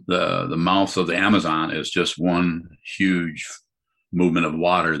mouth of the Amazon is just one huge movement of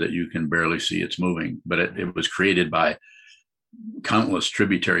water that you can barely see it's moving. But it was created by countless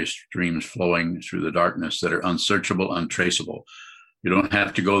tributary streams flowing through the darkness that are unsearchable, untraceable. You don't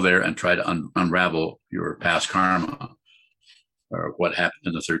have to go there and try to unravel your past karma or what happened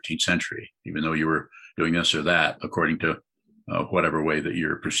in the 13th century, even though you were doing this or that, according to whatever way that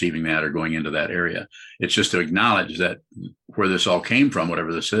you're perceiving that or going into that area. It's just to acknowledge that where this all came from,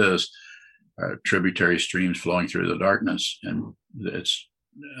 whatever this is, tributary streams flowing through the darkness. And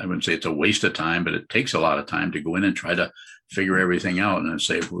I wouldn't say it's a waste of time, but it takes a lot of time to go in and try to figure everything out and then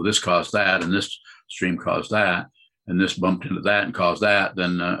say, well, this caused that, and this stream caused that, and this bumped into that and caused that.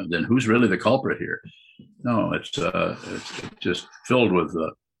 Then who's really the culprit here? No, it's just filled with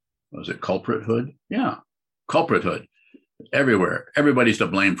was it culprithood? Yeah, culprithood everywhere. Everybody's to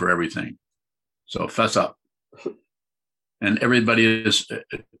blame for everything. So fess up. And everybody is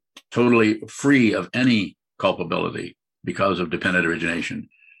totally free of any culpability because of dependent origination.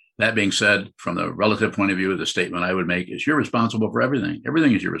 That being said, from the relative point of view, the statement I would make is you're responsible for everything.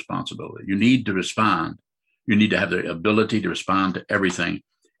 Everything is your responsibility. You need to respond. You need to have the ability to respond to everything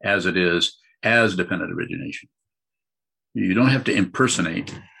as it is, as dependent origination. You don't have to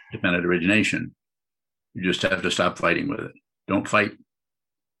impersonate dependent origination. You just have to stop fighting with it. Don't fight.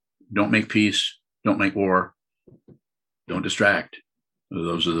 Don't make peace. Don't make war. Don't distract.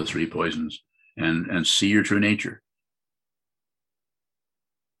 Those are the three poisons. And see your true nature.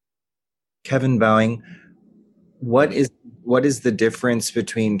 Kevin Bowing, what is the difference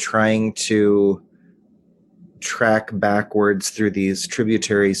between trying to track backwards through these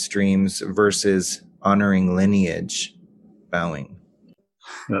tributary streams versus honoring lineage? Bowing.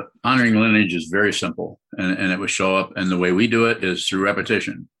 Honoring lineage is very simple, and it will show up. And the way we do it is through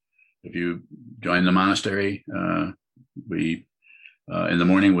repetition. If you join the monastery, we in the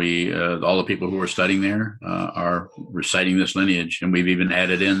morning, we all the people who are studying there are reciting this lineage, and we've even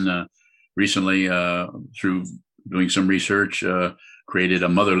added in recently through doing some research, created a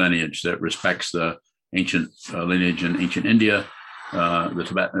mother lineage that respects the ancient lineage in ancient India, the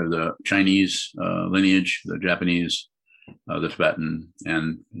Tibetan or the Chinese lineage, the Japanese, the Tibetan,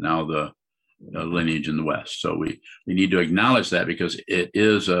 and now the lineage in the West. So we need to acknowledge that because it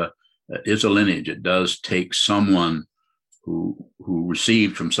is a lineage. It does take someone who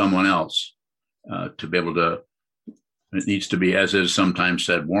received from someone else to be able to. It needs to be, as is sometimes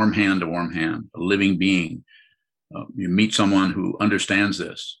said, warm hand to warm hand, a living being. You meet someone who understands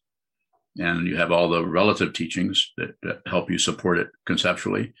this, and you have all the relative teachings that help you support it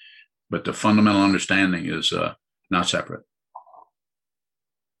conceptually. But the fundamental understanding is not separate.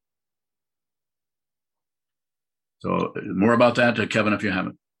 So more about that, Kevin, if you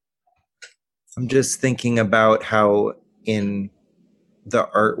haven't. I'm just thinking about how in the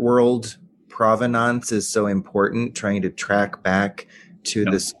art world, provenance is so important, trying to track back to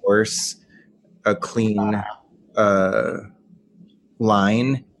the source, a clean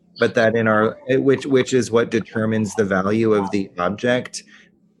line, but that in our, which is what determines the value of the object,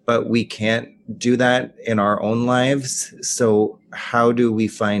 but we can't do that in our own lives. So how do we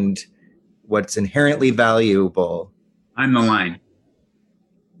find what's inherently valuable? I'm the line.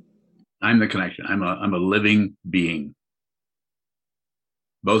 I'm the connection. I'm a living being.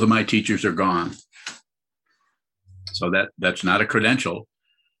 Both of my teachers are gone. So that's not a credential.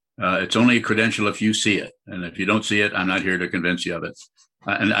 It's only a credential if you see it. And if you don't see it, I'm not here to convince you of it.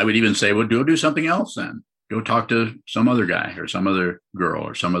 And I would even say, well, do something else then. Go talk to some other guy or some other girl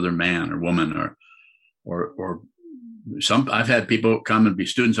or some other man or woman or some. I've had people come and be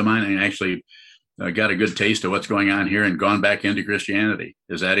students of mine and actually got a good taste of what's going on here and gone back into Christianity.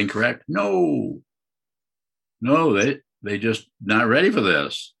 Is that incorrect? No, they just not ready for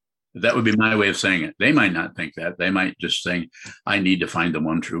this. That would be my way of saying it. They might not think that. They might just think, I need to find the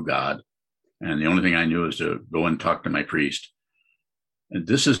one true God. And the only thing I knew is to go and talk to my priest. And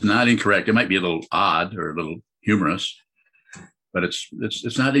this is not incorrect. It might be a little odd or a little humorous, but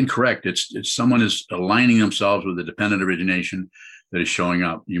it's not incorrect. It's someone is aligning themselves with the dependent origination that is showing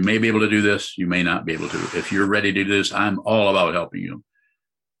up. You may be able to do this. You may not be able to. If you're ready to do this, I'm all about helping you.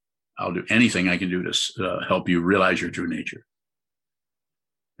 I'll do anything I can do to help you realize your true nature.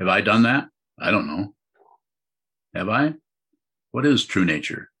 Have I done that? I don't know. Have I? What is true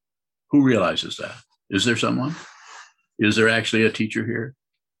nature? Who realizes that? Is there someone? Is there actually a teacher here?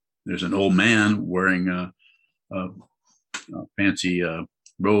 There's an old man wearing fancy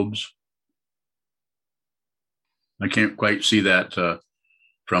robes. I can't quite see that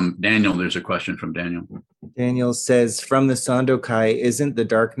from Daniel. There's a question from Daniel. Daniel says, from the Sandokai, isn't the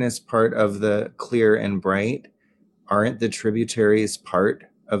darkness part of the clear and bright? Aren't the tributaries part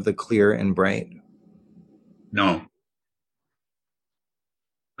of the clear and bright? No.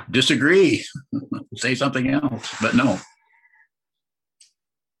 Disagree. Say something else, but no.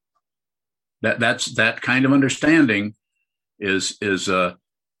 That's that kind of understanding is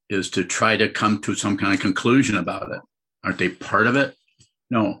to try to come to some kind of conclusion about it. Aren't they part of it?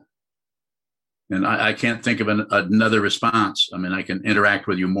 No. And I can't think of another response. I mean, I can interact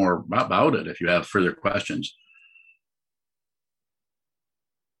with you more about it if you have further questions.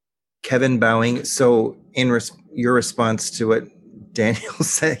 Kevin Bowing, so in your response to what Daniel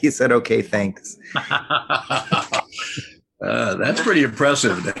said, he said, okay, thanks. That's pretty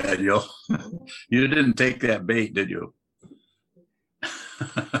impressive, Daniel. You didn't take that bait, did you?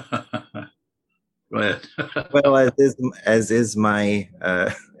 Go ahead. Well, as is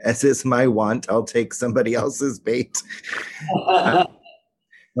my want, I'll take somebody else's bait.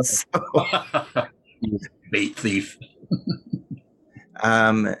 So, Bait thief.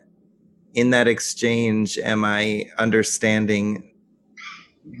 in that exchange, am I understanding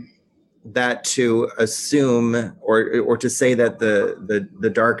that to assume or to say that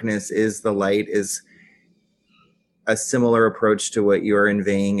the darkness is the light is a similar approach to what you're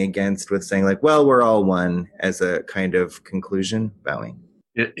inveighing against with saying like, well, we're all one as a kind of conclusion? Bowing.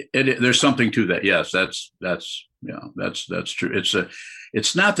 There's something to that. Yes, that's true.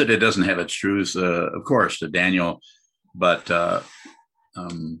 It's not that it doesn't have its truth, of course, to Daniel, but I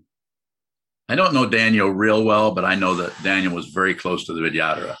don't know Daniel real well, but I know that Daniel was very close to the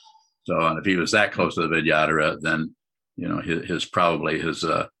Vidyadhara. So, and if he was that close to the Vidyadhara, then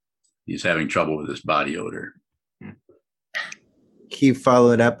he's having trouble with his body odor. He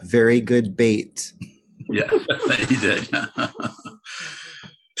followed up, very good bait. Yeah, he did.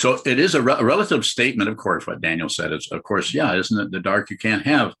 So it is a relative statement, of course, what Daniel said. It's, of course, yeah, isn't it the dark you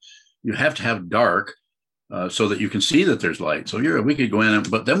have to have dark so that you can see that there's light. So we could go in,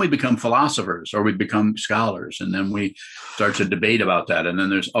 but then we become philosophers or we become scholars, and then we start to debate about that. And then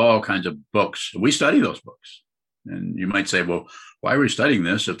there's all kinds of books. We study those books. And you might say, well, why are we studying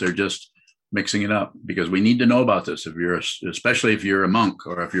this if they're just mixing it up? Because we need to know about this. Especially if you're a monk,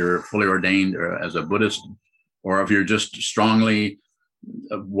 or if you're fully ordained or as a Buddhist, or if you're just strongly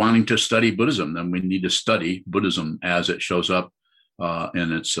wanting to study Buddhism, then we need to study Buddhism as it shows up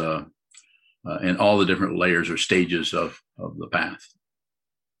in its in all the different layers or stages of the path.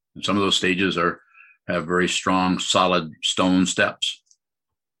 And some of those stages have very strong, solid stone steps.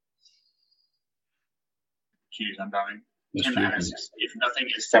 Hughes, I'm bowing. Yes, Tim asks, if nothing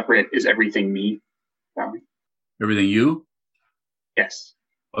is separate, is everything me? Bowing. Everything you? Yes.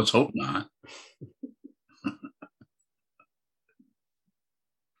 Let's hope not.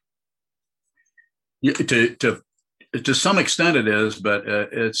 Yeah, to some extent it is, but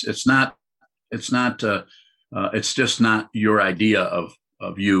it's not. It's just not your idea of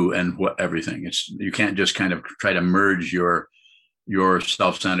you and what everything. You can't just kind of try to merge your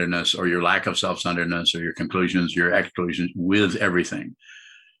self-centeredness or your lack of self-centeredness or your conclusions, your exclusions with everything.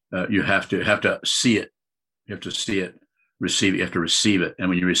 You have to see it. You have to see it, receive it. You have to receive it, and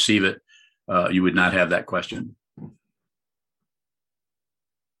when you receive it, you would not have that question.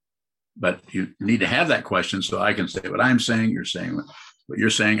 But you need to have that question so I can say what I'm saying, you're saying what you're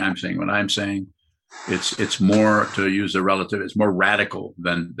saying, I'm saying what I'm saying. It's more, to use the relative, it's more radical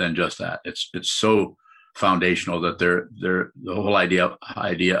than just that. It's so foundational that the whole idea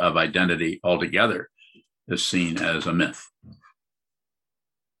of identity altogether is seen as a myth.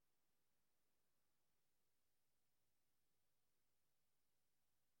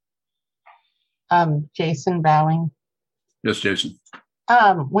 Jason bowing. Yes, Jason.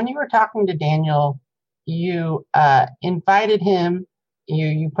 When you were talking to Daniel, you invited him,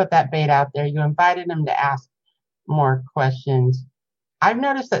 you put that bait out there, you invited him to ask more questions. I've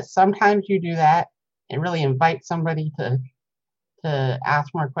noticed that sometimes you do that and really invite somebody to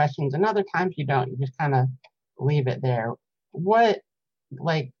ask more questions, and other times you don't. You just kind of leave it there. What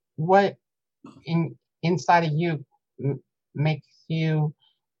inside of you makes you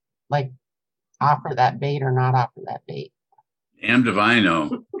like offer that bait or not offer that bait? Damned if I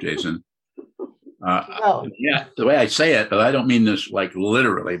know, Jason. Well, yeah, the way I say it, but I don't mean this like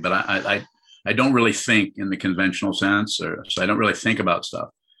literally, but I don't really think in the conventional sense, so I don't really think about stuff.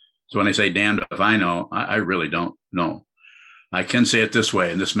 So when I say damned if I know, I really don't know. I can say it this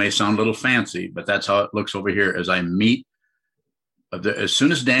way, and this may sound a little fancy, but that's how it looks over here. As I meet, as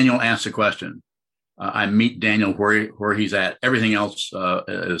soon as Daniel asks a question, I meet Daniel where he's at. Everything else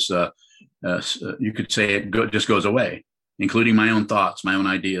is, you could say it just goes away, including my own thoughts, my own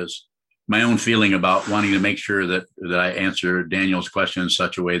ideas, my own feeling about wanting to make sure that I answer Daniel's question in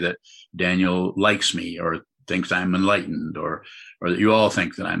such a way that Daniel likes me or thinks I'm enlightened, or that you all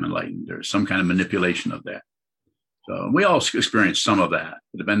think that I'm enlightened. There's some kind of manipulation of that. So we all experience some of that.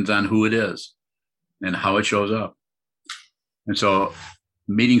 It depends on who it is and how it shows up. And so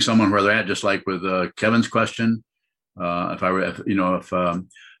meeting someone where they're at, just like with Kevin's question, if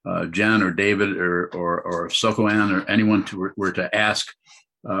Jen or David or Sokoan or anyone were to ask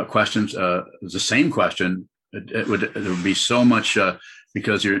questions, the same question, it would be so much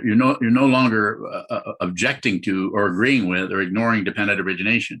because you're no longer objecting to or agreeing with or ignoring dependent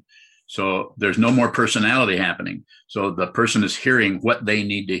origination. So there's no more personality happening. So the person is hearing what they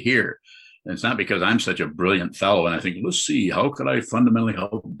need to hear. And it's not because I'm such a brilliant fellow and I think, let's see, how could I fundamentally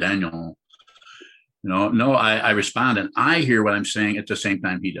help Daniel? No, I respond and I hear what I'm saying at the same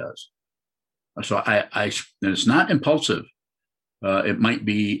time he does. So it's not impulsive. It might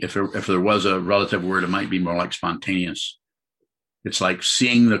be, if there was a relative word, it might be more like spontaneous. It's like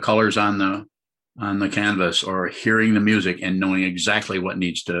seeing the colors on the canvas or hearing the music and knowing exactly what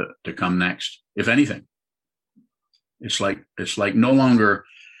needs to come next, if anything. It's like no longer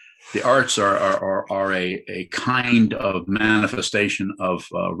the arts are a kind of manifestation of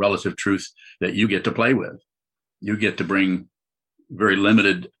relative truth that you get to play with. You get to bring very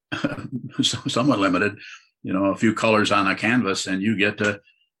limited, somewhat limited, a few colors on a canvas, and you get to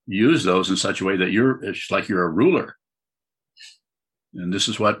use those in such a way that it's like you're a ruler. And this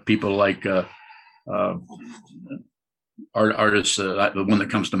is what people like artists. The one that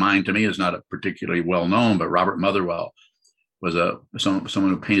comes to mind to me is not a particularly well known, but Robert Motherwell was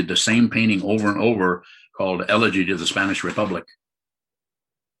someone who painted the same painting over and over, called Elegy to the Spanish Republic.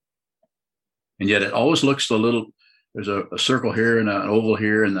 And yet it always looks there's a circle here and an oval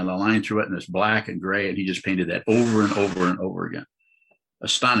here and then a line through it, and it's black and gray. And he just painted that over and over and over again.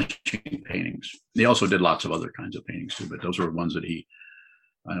 Astonishing paintings. He also did lots of other kinds of paintings too, but those were ones that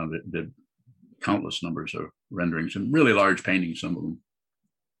did countless numbers of renderings and really large paintings, some of them.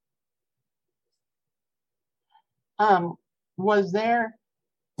 Was there,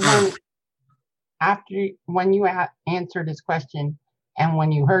 when you answered his question and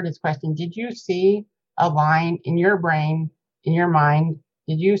when you heard his question, did you see a line in your brain, in your mind?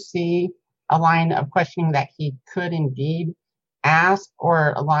 Did you see a line of questioning that he could indeed ask,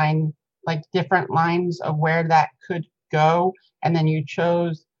 or a line, like different lines of where that could go, and then you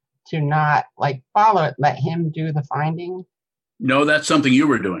chose to not follow it, let him do the finding? No, that's something you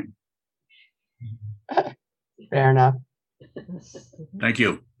were doing. Fair enough. Thank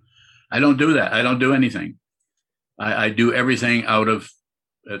you. I don't do that. I don't do anything. I do everything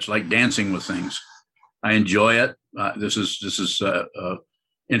it's like dancing with things. I enjoy it. This is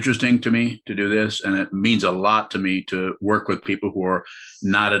interesting to me to do this, and it means a lot to me to work with people who are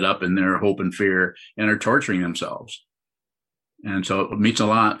knotted up in their hope and fear and are torturing themselves. And so it means a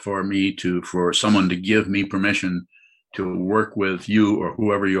lot for me for someone to give me permission to work with you or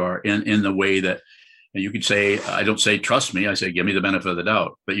whoever you are in the way that, and you could say, I don't say trust me, I say give me the benefit of the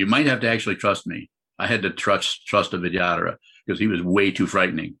doubt, but you might have to actually trust me. I had to trust a Vidyadhara because he was way too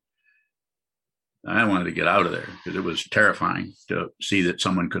frightening. I wanted to get out of there because it was terrifying to see that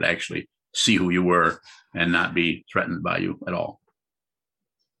someone could actually see who you were and not be threatened by you at all.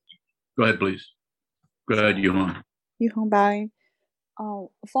 Go ahead, please. Go ahead, Yuhong. Yuhong Bai.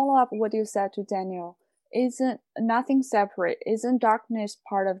 Follow up what you said to Daniel. Isn't nothing separate? Isn't darkness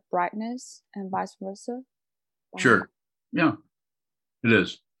part of brightness and vice versa? Sure. Yeah, it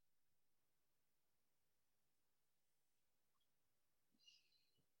is.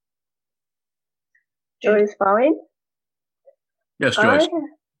 Joyce Bowen? Yes, Joyce.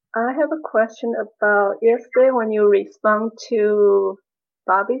 I have a question about yesterday when you respond to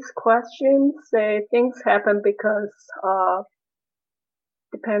Bobby's question, say things happen because of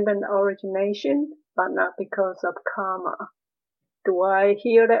dependent origination, but not because of karma. Do I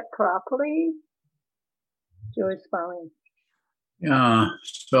hear that properly? Joyce Bowen. Yeah,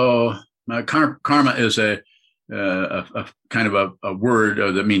 so karma is a kind of a word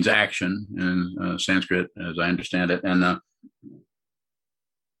that means action in Sanskrit, as I understand it, and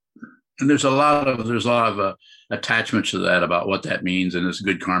there's a lot of attachments to that about what that means, and it's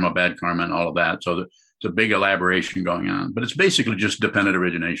good karma, bad karma, and all of that. So it's a big elaboration going on, but it's basically just dependent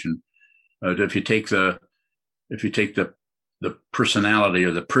origination. If you take the personality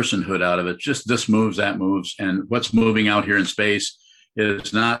or the personhood out of it, just this moves, that moves, and what's moving out here in space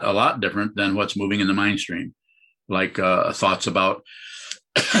is not a lot different than what's moving in the mind stream. Like thoughts about,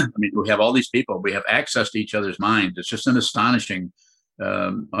 I mean, we have all these people, we have access to each other's minds. It's just an astonishing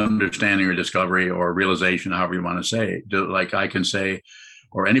understanding or discovery or realization, however you want to say. Like I can say,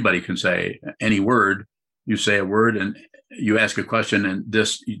 or anybody can say any word. You say a word and you ask a question, and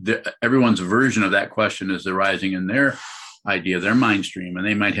everyone's version of that question is arising in their idea, their mind stream, and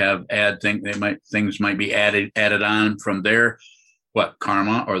they might have things might be added on from their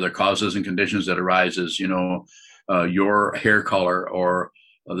karma or the causes and conditions that arises, your hair color or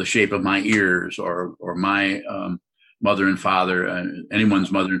the shape of my ears or my mother and father,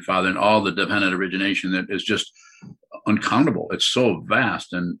 anyone's mother and father, and all the dependent origination that is just uncountable. It's so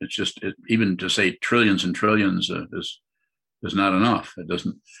vast, and it's just even to say trillions and trillions is not enough. It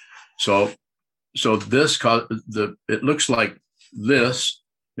doesn't. So this it looks like this,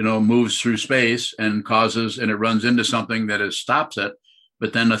 moves through space and it runs into something that stops it.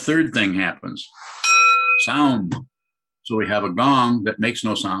 But then a third thing happens. Sound. So we have a gong that makes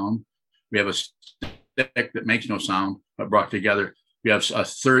no sound. We have a stick that makes no sound, but brought together. We have a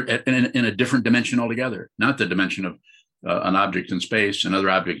third in a different dimension altogether, not the dimension of an object in space, another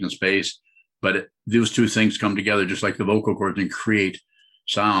object in space, But those two things come together, just like the vocal cords, and create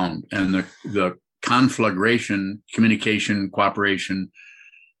sound. And the conflagration, communication, cooperation.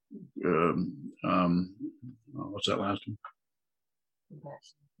 What's that last one?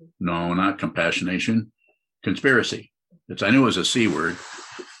 No, not compassionation. Conspiracy. I knew it was a C word.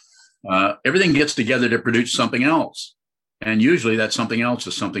 Everything gets together to produce something else. And usually that something else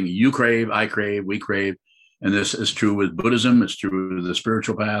is something you crave, I crave, we crave. And this is true with Buddhism. It's true with the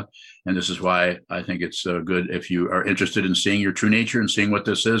spiritual path. And this is why I think it's good if you are interested in seeing your true nature and seeing what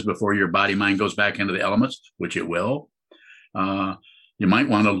this is before your body mind goes back into the elements, which it will. You might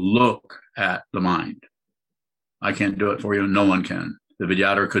want to look at the mind. I can't do it for you. No one can. The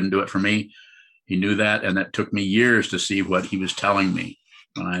Vidyadhara couldn't do it for me. He knew that. And that took me years to see what he was telling me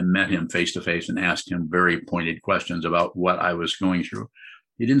when I met him face to face and asked him very pointed questions about what I was going through.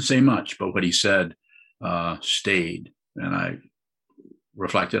 He didn't say much, but what he said stayed. And I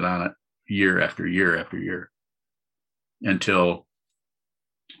reflected on it year after year after year until,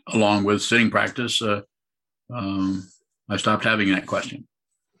 along with sitting practice, I stopped having that question.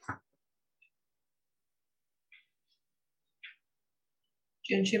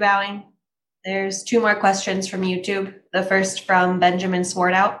 Junshu bowing. There's 2 more questions from YouTube. The first from Benjamin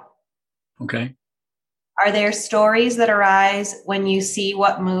Swartout. Okay. Are there stories that arise when you see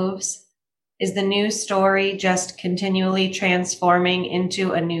what moves? Is the new story just continually transforming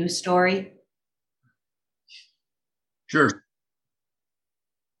into a new story? Sure.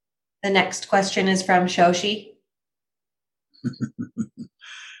 The next question is from Shoshi.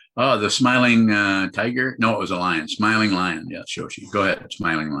 Oh, the smiling tiger? No, it was a lion. Smiling lion. Yeah, Shoshi. Go ahead,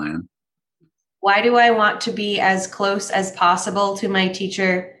 smiling lion. Why do I want to be as close as possible to my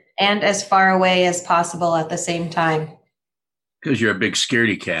teacher and as far away as possible at the same time? Because you're a big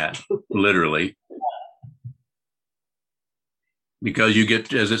scaredy cat, literally. Because you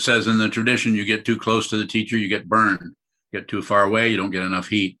get, as it says in the tradition, you get too close to the teacher, you get burned. Get too far away, you don't get enough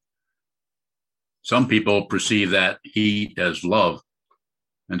heat. Some people perceive that heat as love,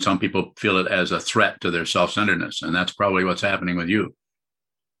 and some people feel it as a threat to their self-centeredness, and that's probably what's happening with you.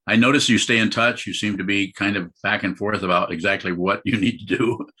 I notice you stay in touch. You seem to be kind of back and forth about exactly what you need to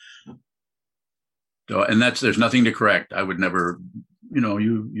do. So, and there's nothing to correct. I would never,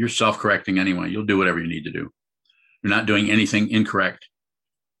 you're self-correcting anyway. You'll do whatever you need to do. You're not doing anything incorrect,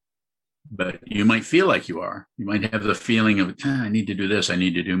 but you might feel like you are. You might have the feeling of, I need to do this. I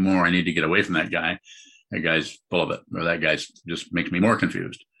need to do more. I need to get away from that guy. That guy's full of it, or that guy's just makes me more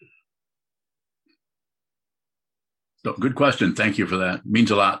confused. So good question. Thank you for that. It means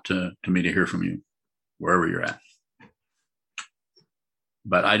a lot to me to hear from you, wherever you're at.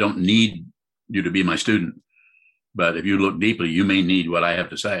 But I don't need you to be my student. But if you look deeply, you may need what I have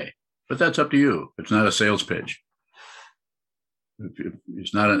to say. But that's up to you. It's not a sales pitch.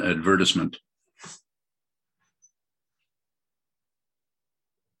 It's not an advertisement.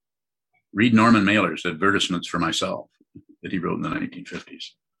 Read Norman Mailer's Advertisements for Myself that he wrote in the 1950s.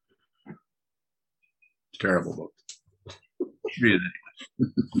 It's a terrible book. Read it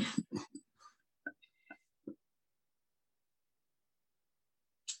anyway.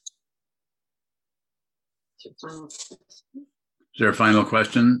 Is there a final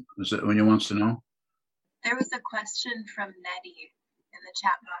question? Is that what you wants to know? There was a question from Nettie in the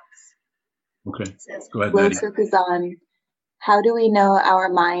chat box. Okay. It says, go ahead, Nettie. Kazan, how do we know our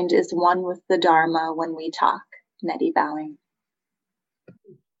mind is one with the Dharma when we talk? Nettie bowing.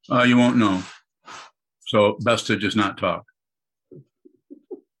 You won't know. So best to just not talk.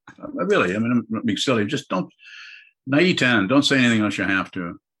 Really, I'm being silly. Just don't, Naitan, don't say anything unless you have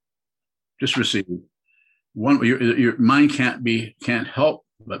to. Just receive. Your mind can't help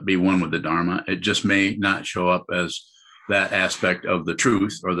but be one with the Dharma. It just may not show up as that aspect of the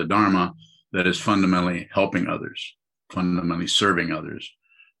truth or the Dharma that is fundamentally helping others, fundamentally serving others,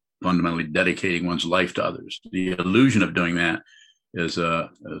 fundamentally dedicating one's life to others. The illusion of doing that is that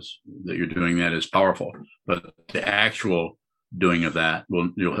you're doing that is powerful, but the actual doing of that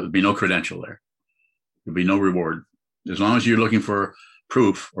there'll be no credential there. There'll be no reward. As long as you're looking for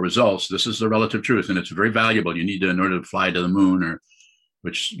proof or results, this is the relative truth, and it's very valuable. You need to, in order to fly to the moon,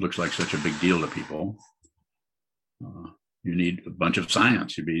 which looks like such a big deal to people. You need a bunch of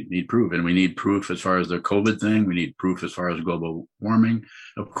science. You need proof, and we need proof as far as the COVID thing. We need proof as far as global warming.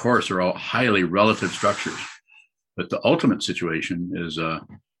 Of course, they're all highly relative structures, but the ultimate situation is the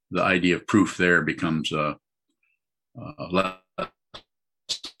idea of proof. There becomes less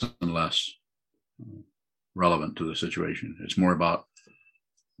and less relevant to the situation. It's more about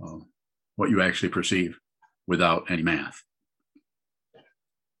what you actually perceive without any math.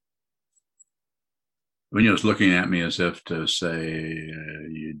 When he was looking at me as if to say,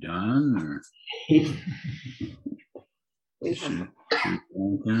 you done? done? Or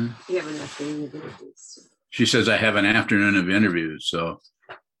We have an afternoon of interviews. she says I have an afternoon of interviews, so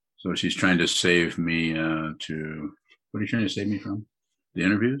she's trying to save me to. What are you trying to save me from? The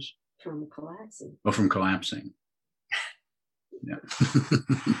interviews? From collapsing. Oh, from collapsing. Yeah.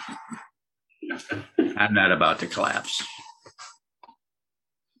 I'm not about to collapse.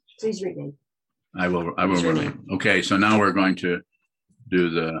 Please rename. I will remain. Okay, so now we're going to do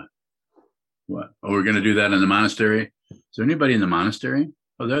the what? Oh, we're going to do that in the monastery. Is there anybody in the monastery?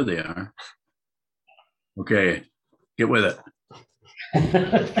 Oh, there they are. Okay, get with it.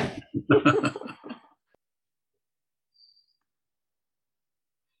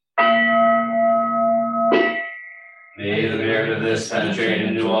 May the merit of this penetrate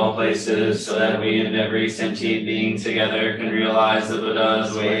into all places, so that we and every sentient being together can realize the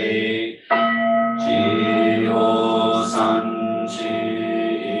Buddha's way. Ji-ho san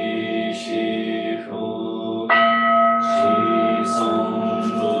chi shi fu shi song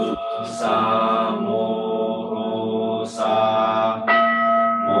bu sa mo ho sa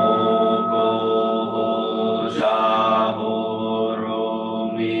mo go ho ja ho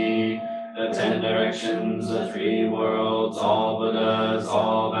ro mi. The 10 directions, the 3 worlds, all Buddhas,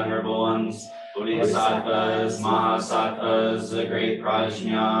 all venerable ones, Bodhisattvas, Mahasattvas, the great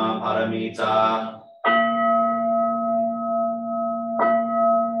Prajna, Paramita.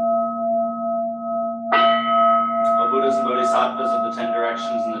 O Buddhas and Bodhisattvas of the 10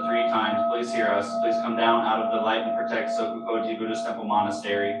 directions and the 3 times, please hear us. Please come down out of the light and protect Sokukoji Buddhist Temple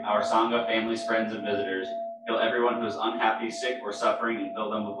Monastery, our Sangha, families, friends, and visitors. Heal everyone who is unhappy, sick, or suffering, and fill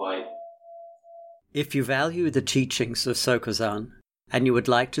them with light. If you value the teachings of Sokuzan, and you would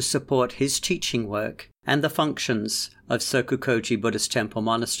like to support his teaching work and the functions of Sokukoji Buddhist Temple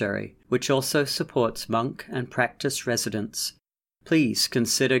Monastery, which also supports monk and practice residents, please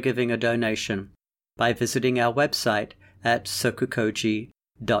consider giving a donation by visiting our website at sokukoji.org.